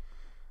starting.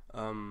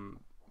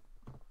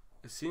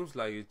 It seems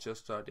like it's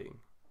just starting,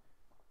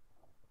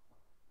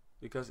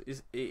 because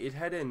it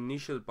had an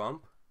initial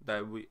pump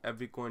that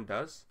every coin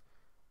does,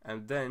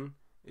 and then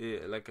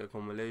like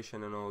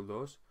accumulation and all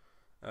those,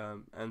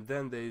 and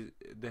then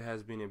there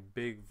has been a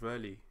big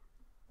rally.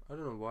 I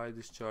don't know why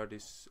this chart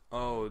is.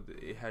 Oh,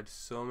 it had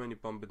so many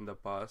pump in the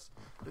past.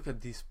 Look at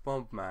this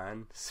pump,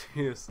 man.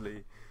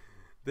 Seriously,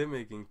 they're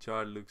making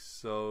chart look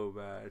so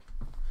bad.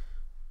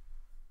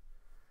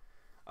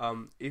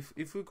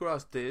 If we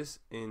cross this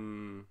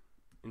in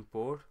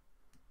port,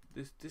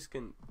 this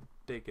can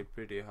take it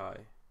pretty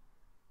high.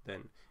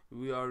 Then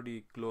we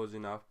already close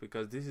enough,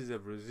 because this is a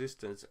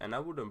resistance, and I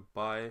wouldn't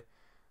buy.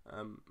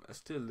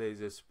 Still there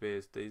is a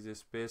space. There is a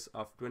space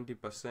of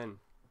 20%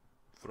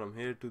 from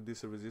here to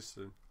this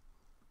resistance.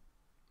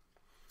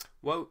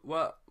 What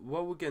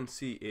we can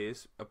see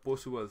is a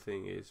possible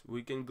thing is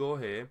we can go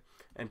here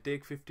and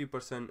take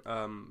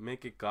 50%,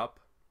 make a cup,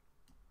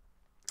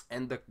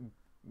 and the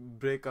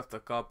break of the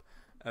cup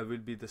will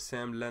be the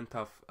same length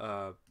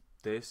of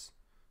this.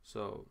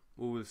 So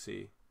we will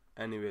see.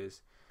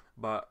 Anyways,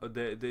 but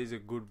there is a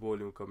good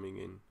volume coming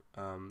in.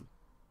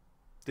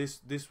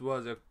 This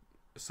was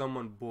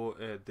someone bought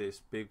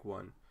this big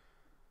one,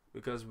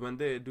 because when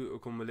they do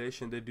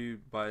accumulation, they do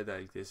buy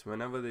like this.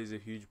 Whenever there is a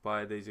huge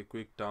buy, there is a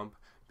quick dump,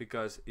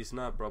 because it's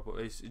not proper.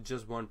 It's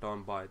just one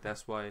time buy.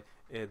 That's why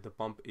the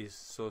pump is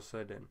so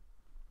sudden.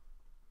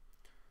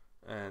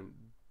 And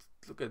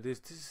look at this.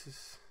 This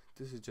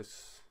this is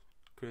just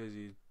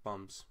crazy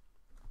pumps.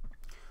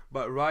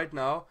 But right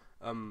now,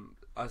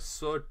 I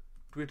saw a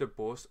Twitter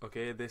post.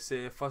 Okay, they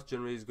say 1st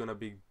January is gonna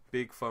be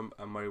big for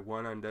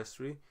marijuana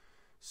industry,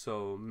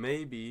 so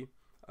maybe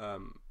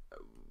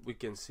we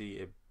can see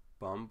a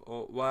bump.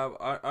 Or well,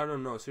 I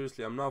don't know.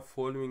 Seriously, I'm not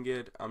following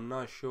it. I'm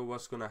not sure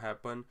what's gonna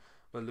happen.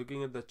 But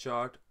looking at the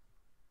chart,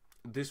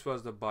 this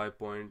was the buy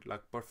point,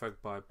 like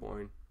perfect buy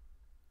point.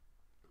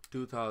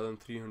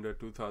 2,300,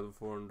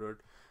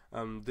 2,400.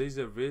 There's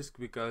a risk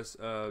because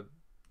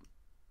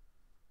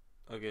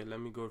okay, let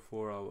me go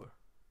 4 hour.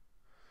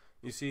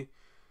 You see,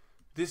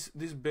 this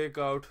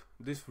breakout,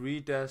 this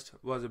retest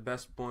was the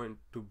best point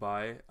to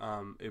buy.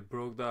 It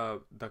broke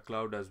the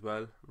cloud as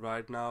well.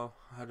 Right now,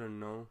 I don't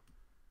know,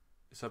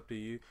 it's up to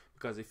you,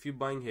 because if you're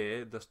buying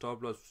here, the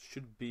stop loss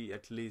should be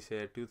at least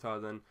here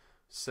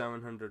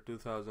 2,700,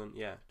 2,000,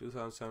 yeah,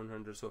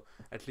 2,700. So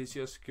at least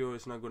you're secure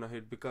it's not gonna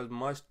hit, because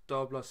my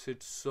stop loss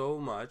hit so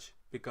much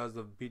because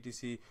of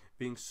BTC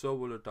being so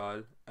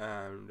volatile,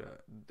 and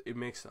it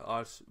makes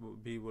ours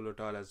be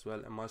volatile as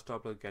well, and my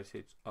stop loss gets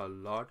hit a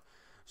lot.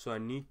 So I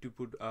need to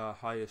put a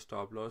higher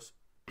stop loss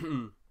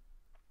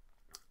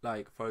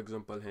like for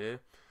example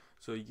here.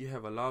 So you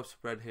have a lot of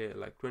spread here,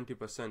 like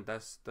 20%.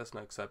 That's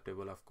not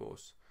acceptable, of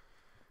course.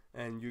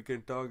 And you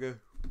can target,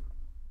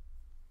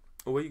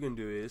 what you can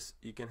do is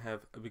you can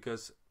have,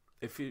 because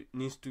if it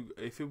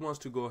wants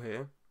to go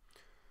here,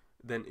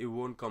 then it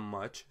won't come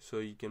much, so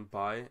you can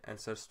buy and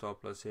set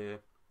stop loss here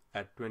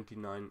at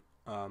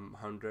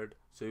 2,900.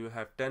 So you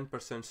have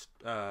 10%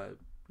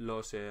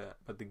 loss here,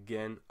 but the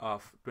gain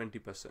of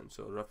 20%,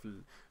 so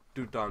roughly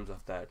 2 times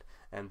of that.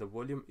 And the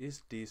volume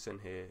is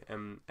decent here,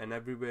 and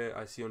everywhere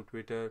I see on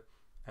Twitter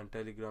and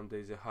Telegram there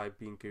is a hype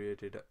being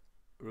created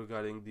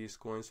regarding these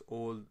coins,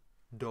 all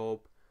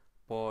dope,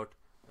 pot,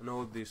 and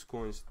all these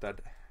coins that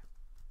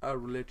are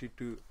related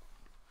to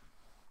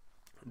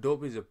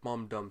dope. Is a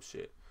pump dump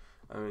shit.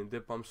 I mean, they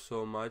pump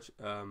so much.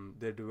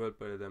 They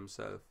develop it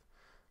themselves.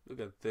 Look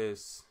at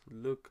this.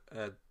 Look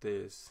at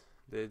this.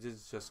 They're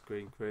just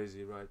going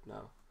crazy right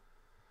now.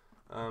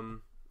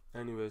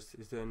 Anyways,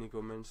 is there any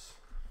comments?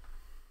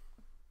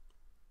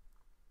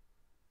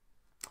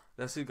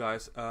 That's it,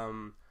 guys.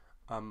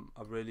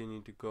 I really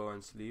need to go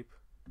and sleep.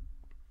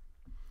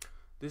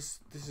 This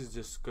is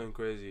just going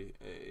crazy.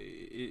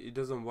 It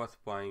doesn't worth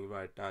buying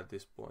right now at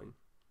this point.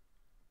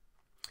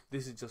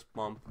 This is just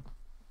pump.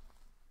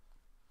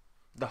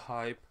 The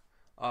hype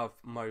of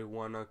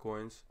marijuana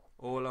coins,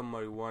 all of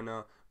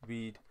marijuana,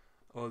 weed,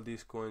 all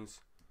these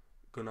coins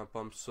gonna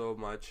pump so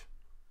much.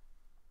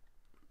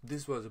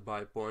 This was a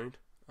buy point.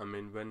 I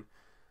mean, when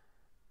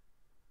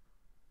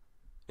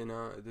you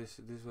know, this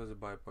was a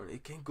buy point.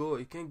 It can go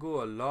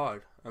a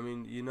lot. I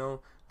mean, you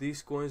know,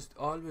 these coins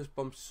always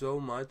pump so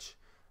much.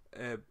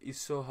 It's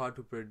so hard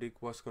to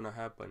predict what's gonna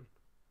happen.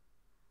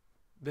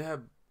 They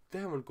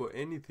haven't got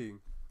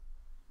anything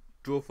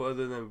go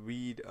further than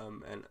weed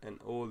and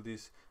all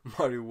this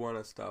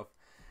marijuana stuff.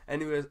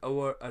 Anyways,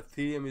 our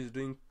Ethereum is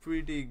doing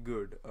pretty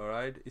good. All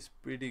right, it's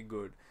pretty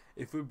good.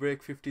 If we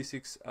break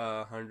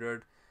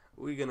 5,600,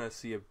 we're gonna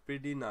see a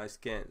pretty nice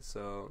gain.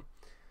 So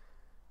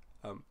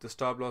the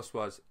stop loss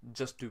was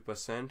just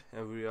 2%,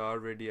 and we are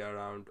already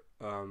around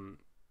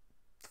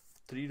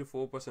 3 to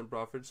 4%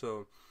 profit.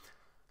 So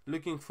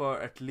looking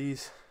for at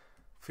least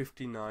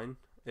 59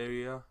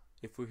 area.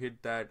 If we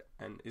hit that,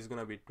 and it's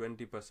gonna be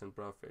 20%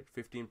 profit,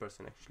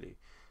 15% actually.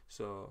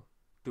 So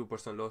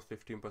 2% loss,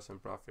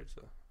 15% profit.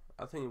 So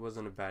I think it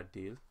wasn't a bad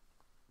deal.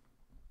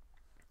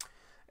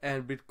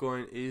 And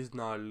Bitcoin is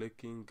not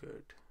looking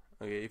good.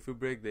 Okay, if we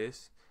break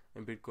this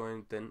and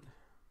Bitcoin, then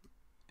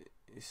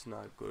it's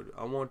not good.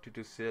 I wanted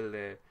to sell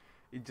there,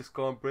 it just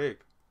can't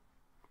break.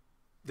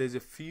 There's a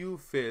few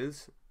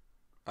fails.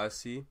 I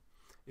see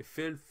it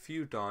failed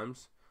few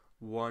times.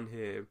 One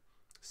here,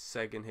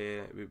 second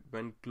here, we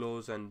went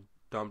close and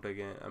dumped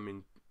again. I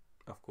mean,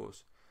 of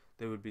course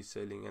they would be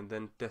selling, and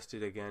then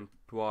tested again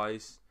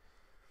twice,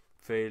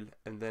 failed,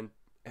 and then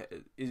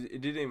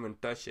it didn't even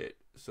touch it,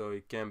 so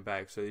it came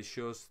back. So it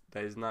shows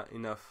there is not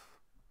enough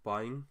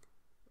buying.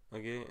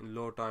 Okay, in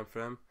low time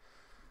frame,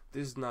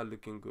 this is not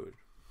looking good.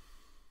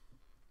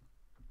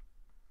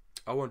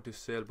 I want to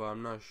sell, but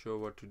I'm not sure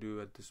what to do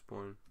at this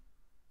point.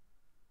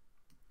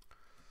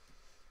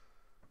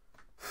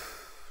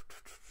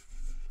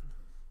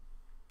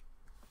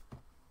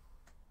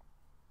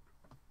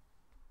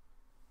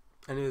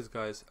 Anyways,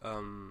 guys,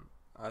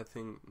 I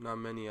think not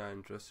many are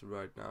interested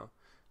right now.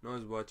 No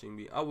one's watching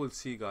me. I will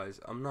see, guys.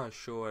 I'm not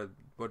sure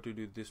what to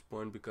do at this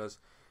point, because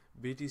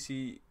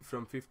BTC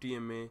from 50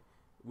 MA,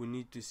 we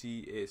need to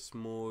see a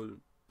small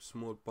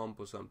pump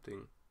or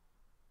something,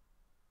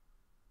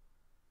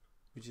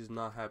 which is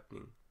not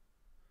happening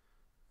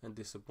and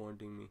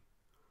disappointing me.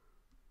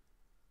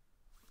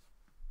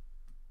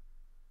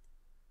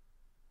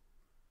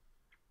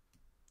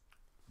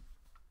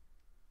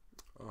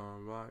 All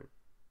right.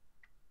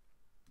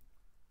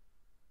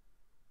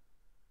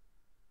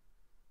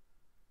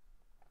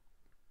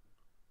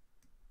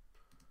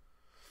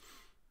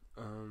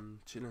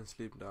 chill and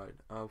sleep tight.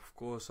 Of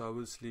course I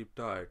will sleep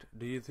tight.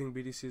 Do you think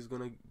BTC is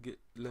gonna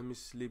let me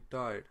sleep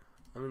tight?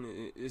 I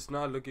mean, it's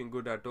not looking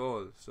good at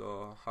all,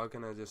 so how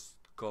can I just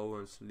go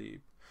and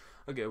sleep?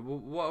 Okay,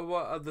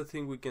 what other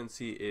thing we can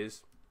see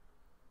is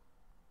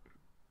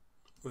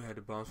we had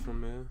a bounce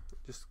from here.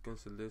 Just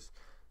cancel this.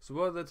 So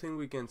what other thing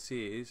we can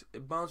see is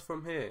it bounced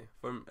from here,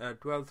 from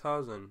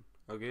 12,000.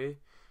 Okay,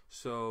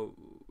 so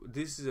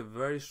this is a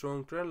very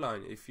strong trend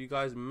line. If you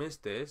guys miss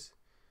this,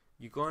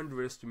 you can't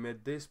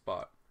underestimate this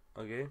part.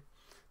 Okay,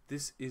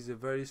 this is a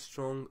very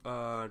strong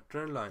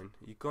trend line.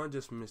 You can't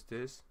just miss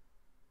this.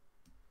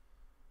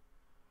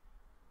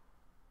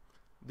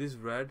 This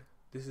red,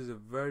 this is a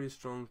very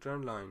strong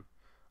trend line.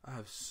 I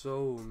have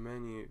so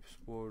many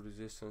support,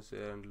 resistance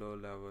here and low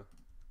level.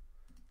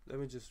 Let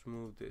me just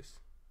remove this.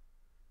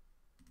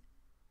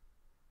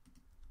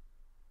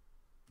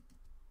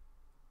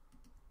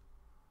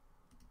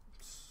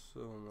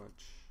 So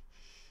much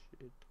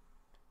shit.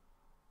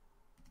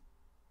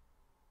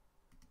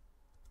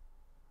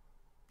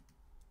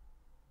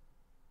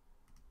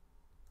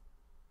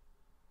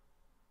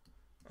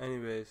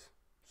 Anyways,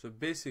 so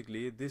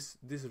basically this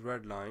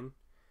red line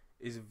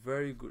is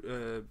very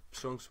good,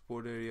 strong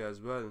support area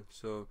as well.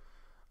 So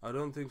I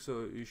don't think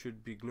so you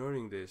should be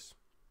ignoring this.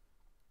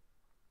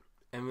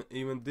 And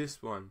even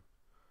this one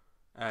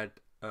at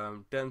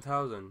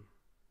 10,000.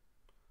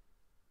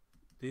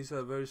 These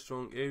are very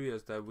strong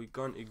areas that we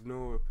can't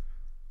ignore.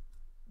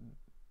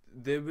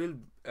 They will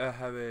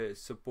have a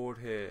support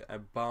here, a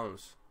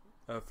bounce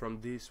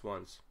from these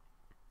ones.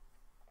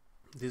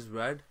 This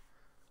red,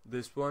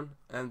 this one,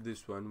 and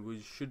this one. We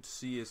should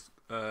see is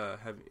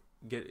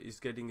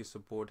getting a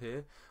support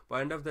here. By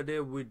end of the day,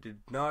 we did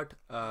not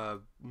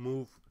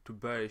move to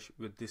bearish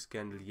with this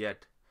candle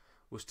yet.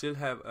 We still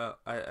have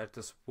at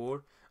the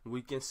support.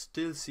 We can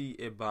still see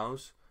a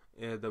bounce.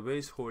 The way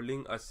it's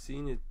holding, I've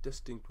seen it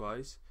testing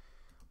twice.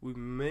 We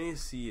may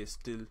see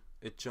still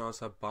a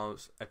chance of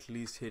bounce, at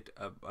least hit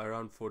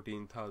around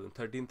 14,000,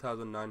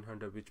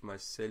 13,900, which my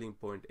selling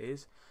point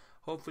is.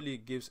 Hopefully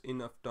it gives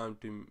enough time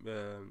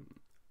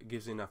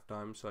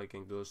so I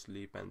can go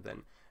sleep, and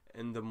then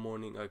in the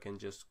morning I can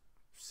just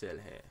sell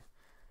here.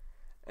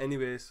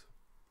 Anyways,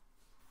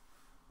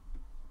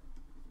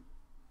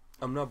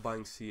 I'm not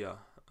buying SIA.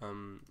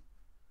 I'm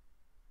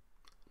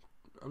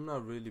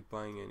not really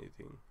buying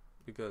anything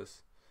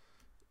because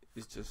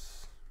it's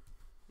just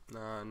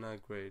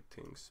not great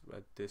things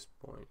at this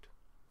point.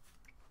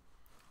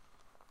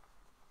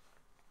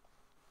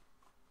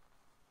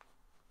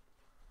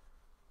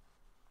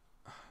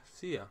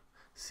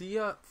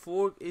 SIA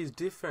fork is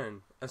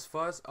different. As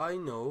far as I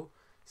know,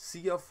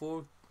 SIA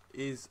fork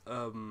is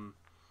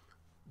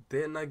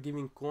they're not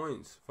giving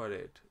coins for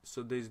it,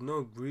 so there's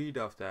no greed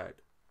of that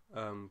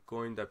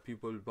coin that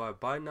people buy.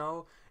 By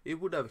now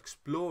it would have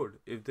exploded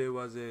if there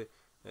was a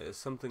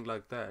something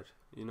like that,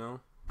 you know.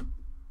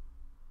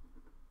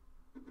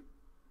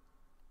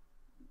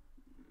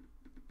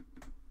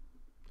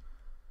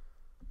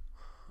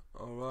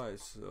 Alright,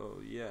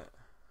 so yeah,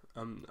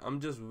 I'm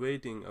just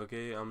waiting.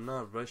 Okay, I'm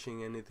not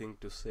rushing anything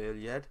to sell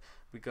yet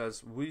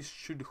because we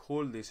should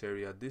hold this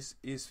area. This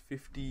is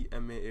 50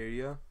 MA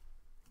area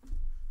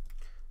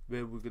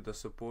where we get the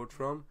support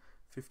from.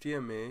 50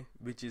 MA,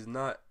 which is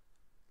not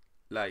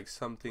like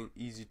something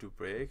easy to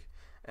break,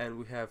 and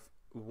we have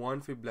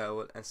one fib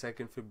level and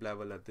second fib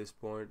level at this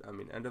point. I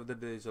mean, end of the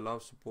day is a lot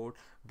of support.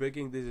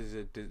 Breaking this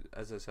is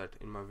as I said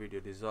in my video,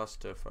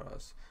 disaster for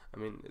us. I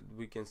mean,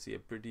 we can see a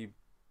pretty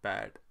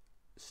bad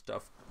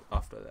stuff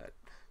after that.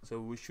 So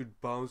we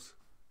should bounce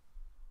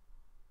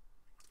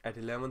at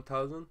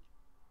 11,000.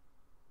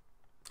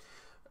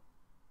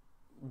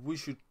 We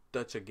should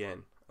touch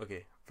again.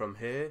 Okay, from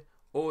here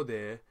or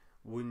there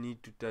we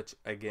need to touch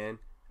again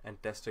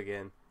and test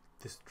again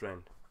this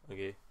trend.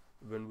 Okay,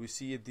 when we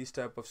see this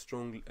type of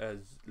strong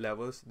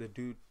levels, they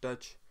do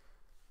touch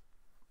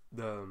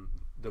the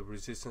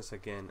resistance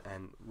again,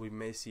 and we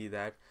may see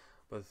that.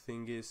 But the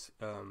thing is,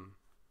 I'm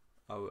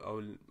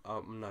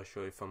not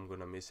sure if I'm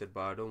gonna miss it,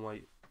 but I don't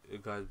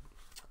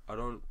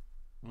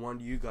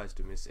want you guys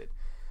to miss it.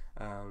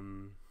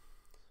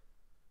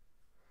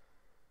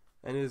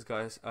 Anyways,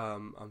 guys,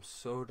 I'm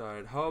so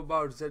tired. How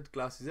about Z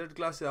Classic? Z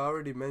Classic I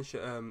already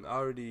mentioned.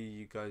 Already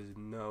you guys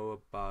know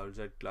about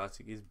Z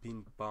Classic. It's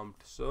been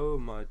pumped so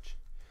much.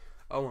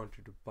 I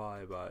wanted to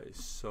buy, but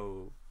it's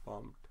so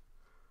pumped.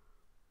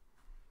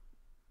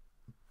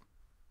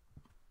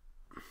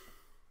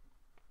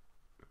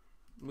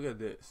 Look at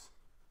this.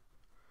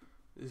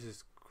 This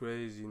is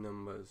crazy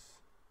numbers.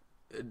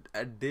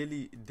 At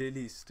daily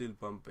is still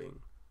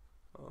pumping.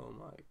 Oh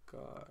my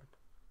god.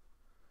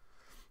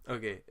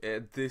 Okay,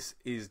 this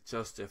is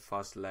just a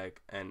first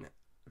leg, and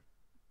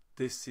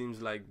this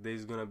seems like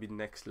there's gonna be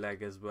next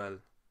leg as well.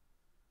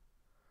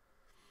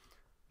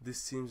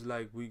 This seems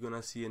like we're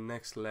gonna see a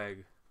next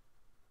leg.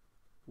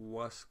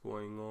 What's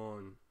going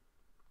on?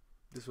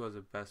 This was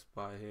a best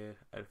buy here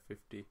at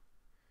 50.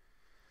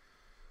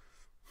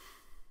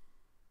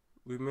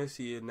 We may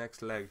see a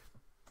next leg.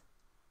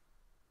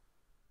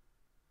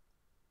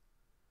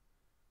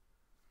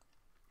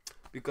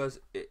 because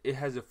it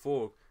has a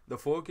fork. The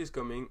fork is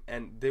coming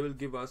and they will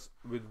give us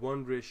with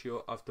one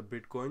ratio of the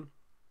Bitcoin,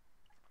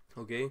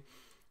 okay,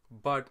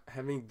 but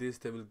having this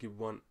they will give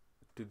one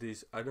to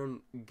this. I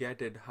don't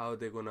get it how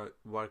they're gonna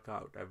work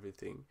out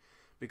everything,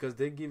 because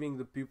they're giving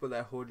the people that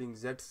are holding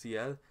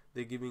ZCL,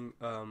 they're giving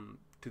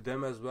to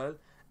them as well,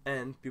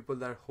 and people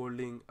that are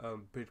holding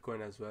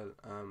Bitcoin as well.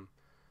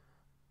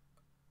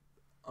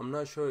 I'm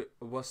not sure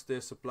what's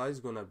their supply is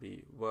gonna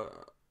be.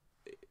 Well,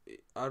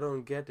 I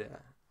don't get it.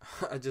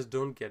 I just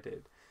don't get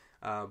it.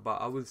 But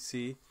I will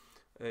see.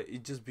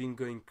 It's just been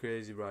going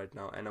crazy right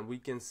now, and we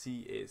can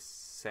see a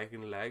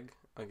second leg.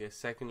 Okay,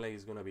 second leg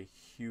is gonna be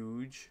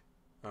huge.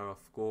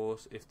 Of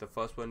course, if the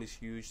first one is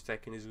huge,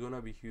 second is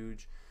gonna be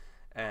huge,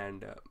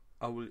 and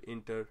I will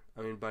enter.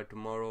 I mean, by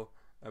tomorrow.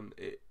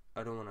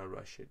 I don't wanna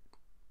rush it,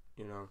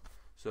 you know.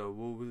 So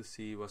we will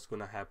see what's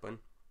gonna happen.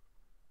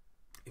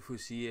 If we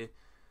see a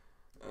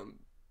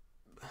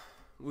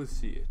we'll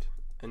see it.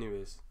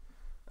 Anyways,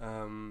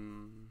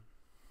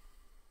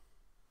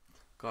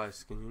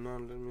 guys, can you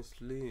not let me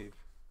sleep?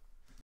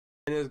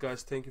 Anyways,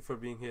 guys, thank you for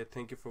being here.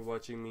 Thank you for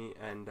watching me,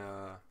 and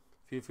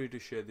feel free to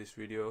share this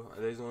video.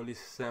 There's only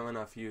 7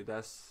 of you.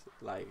 That's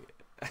like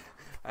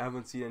I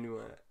haven't seen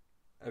anyone.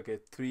 Okay,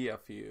 3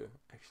 of you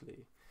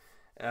actually.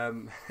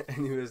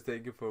 Anyways,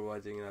 thank you for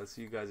watching, and I'll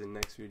see you guys in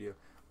next video.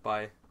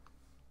 Bye.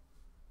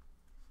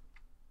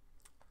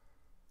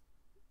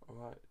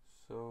 Alright,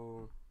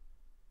 so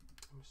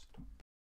let me stop.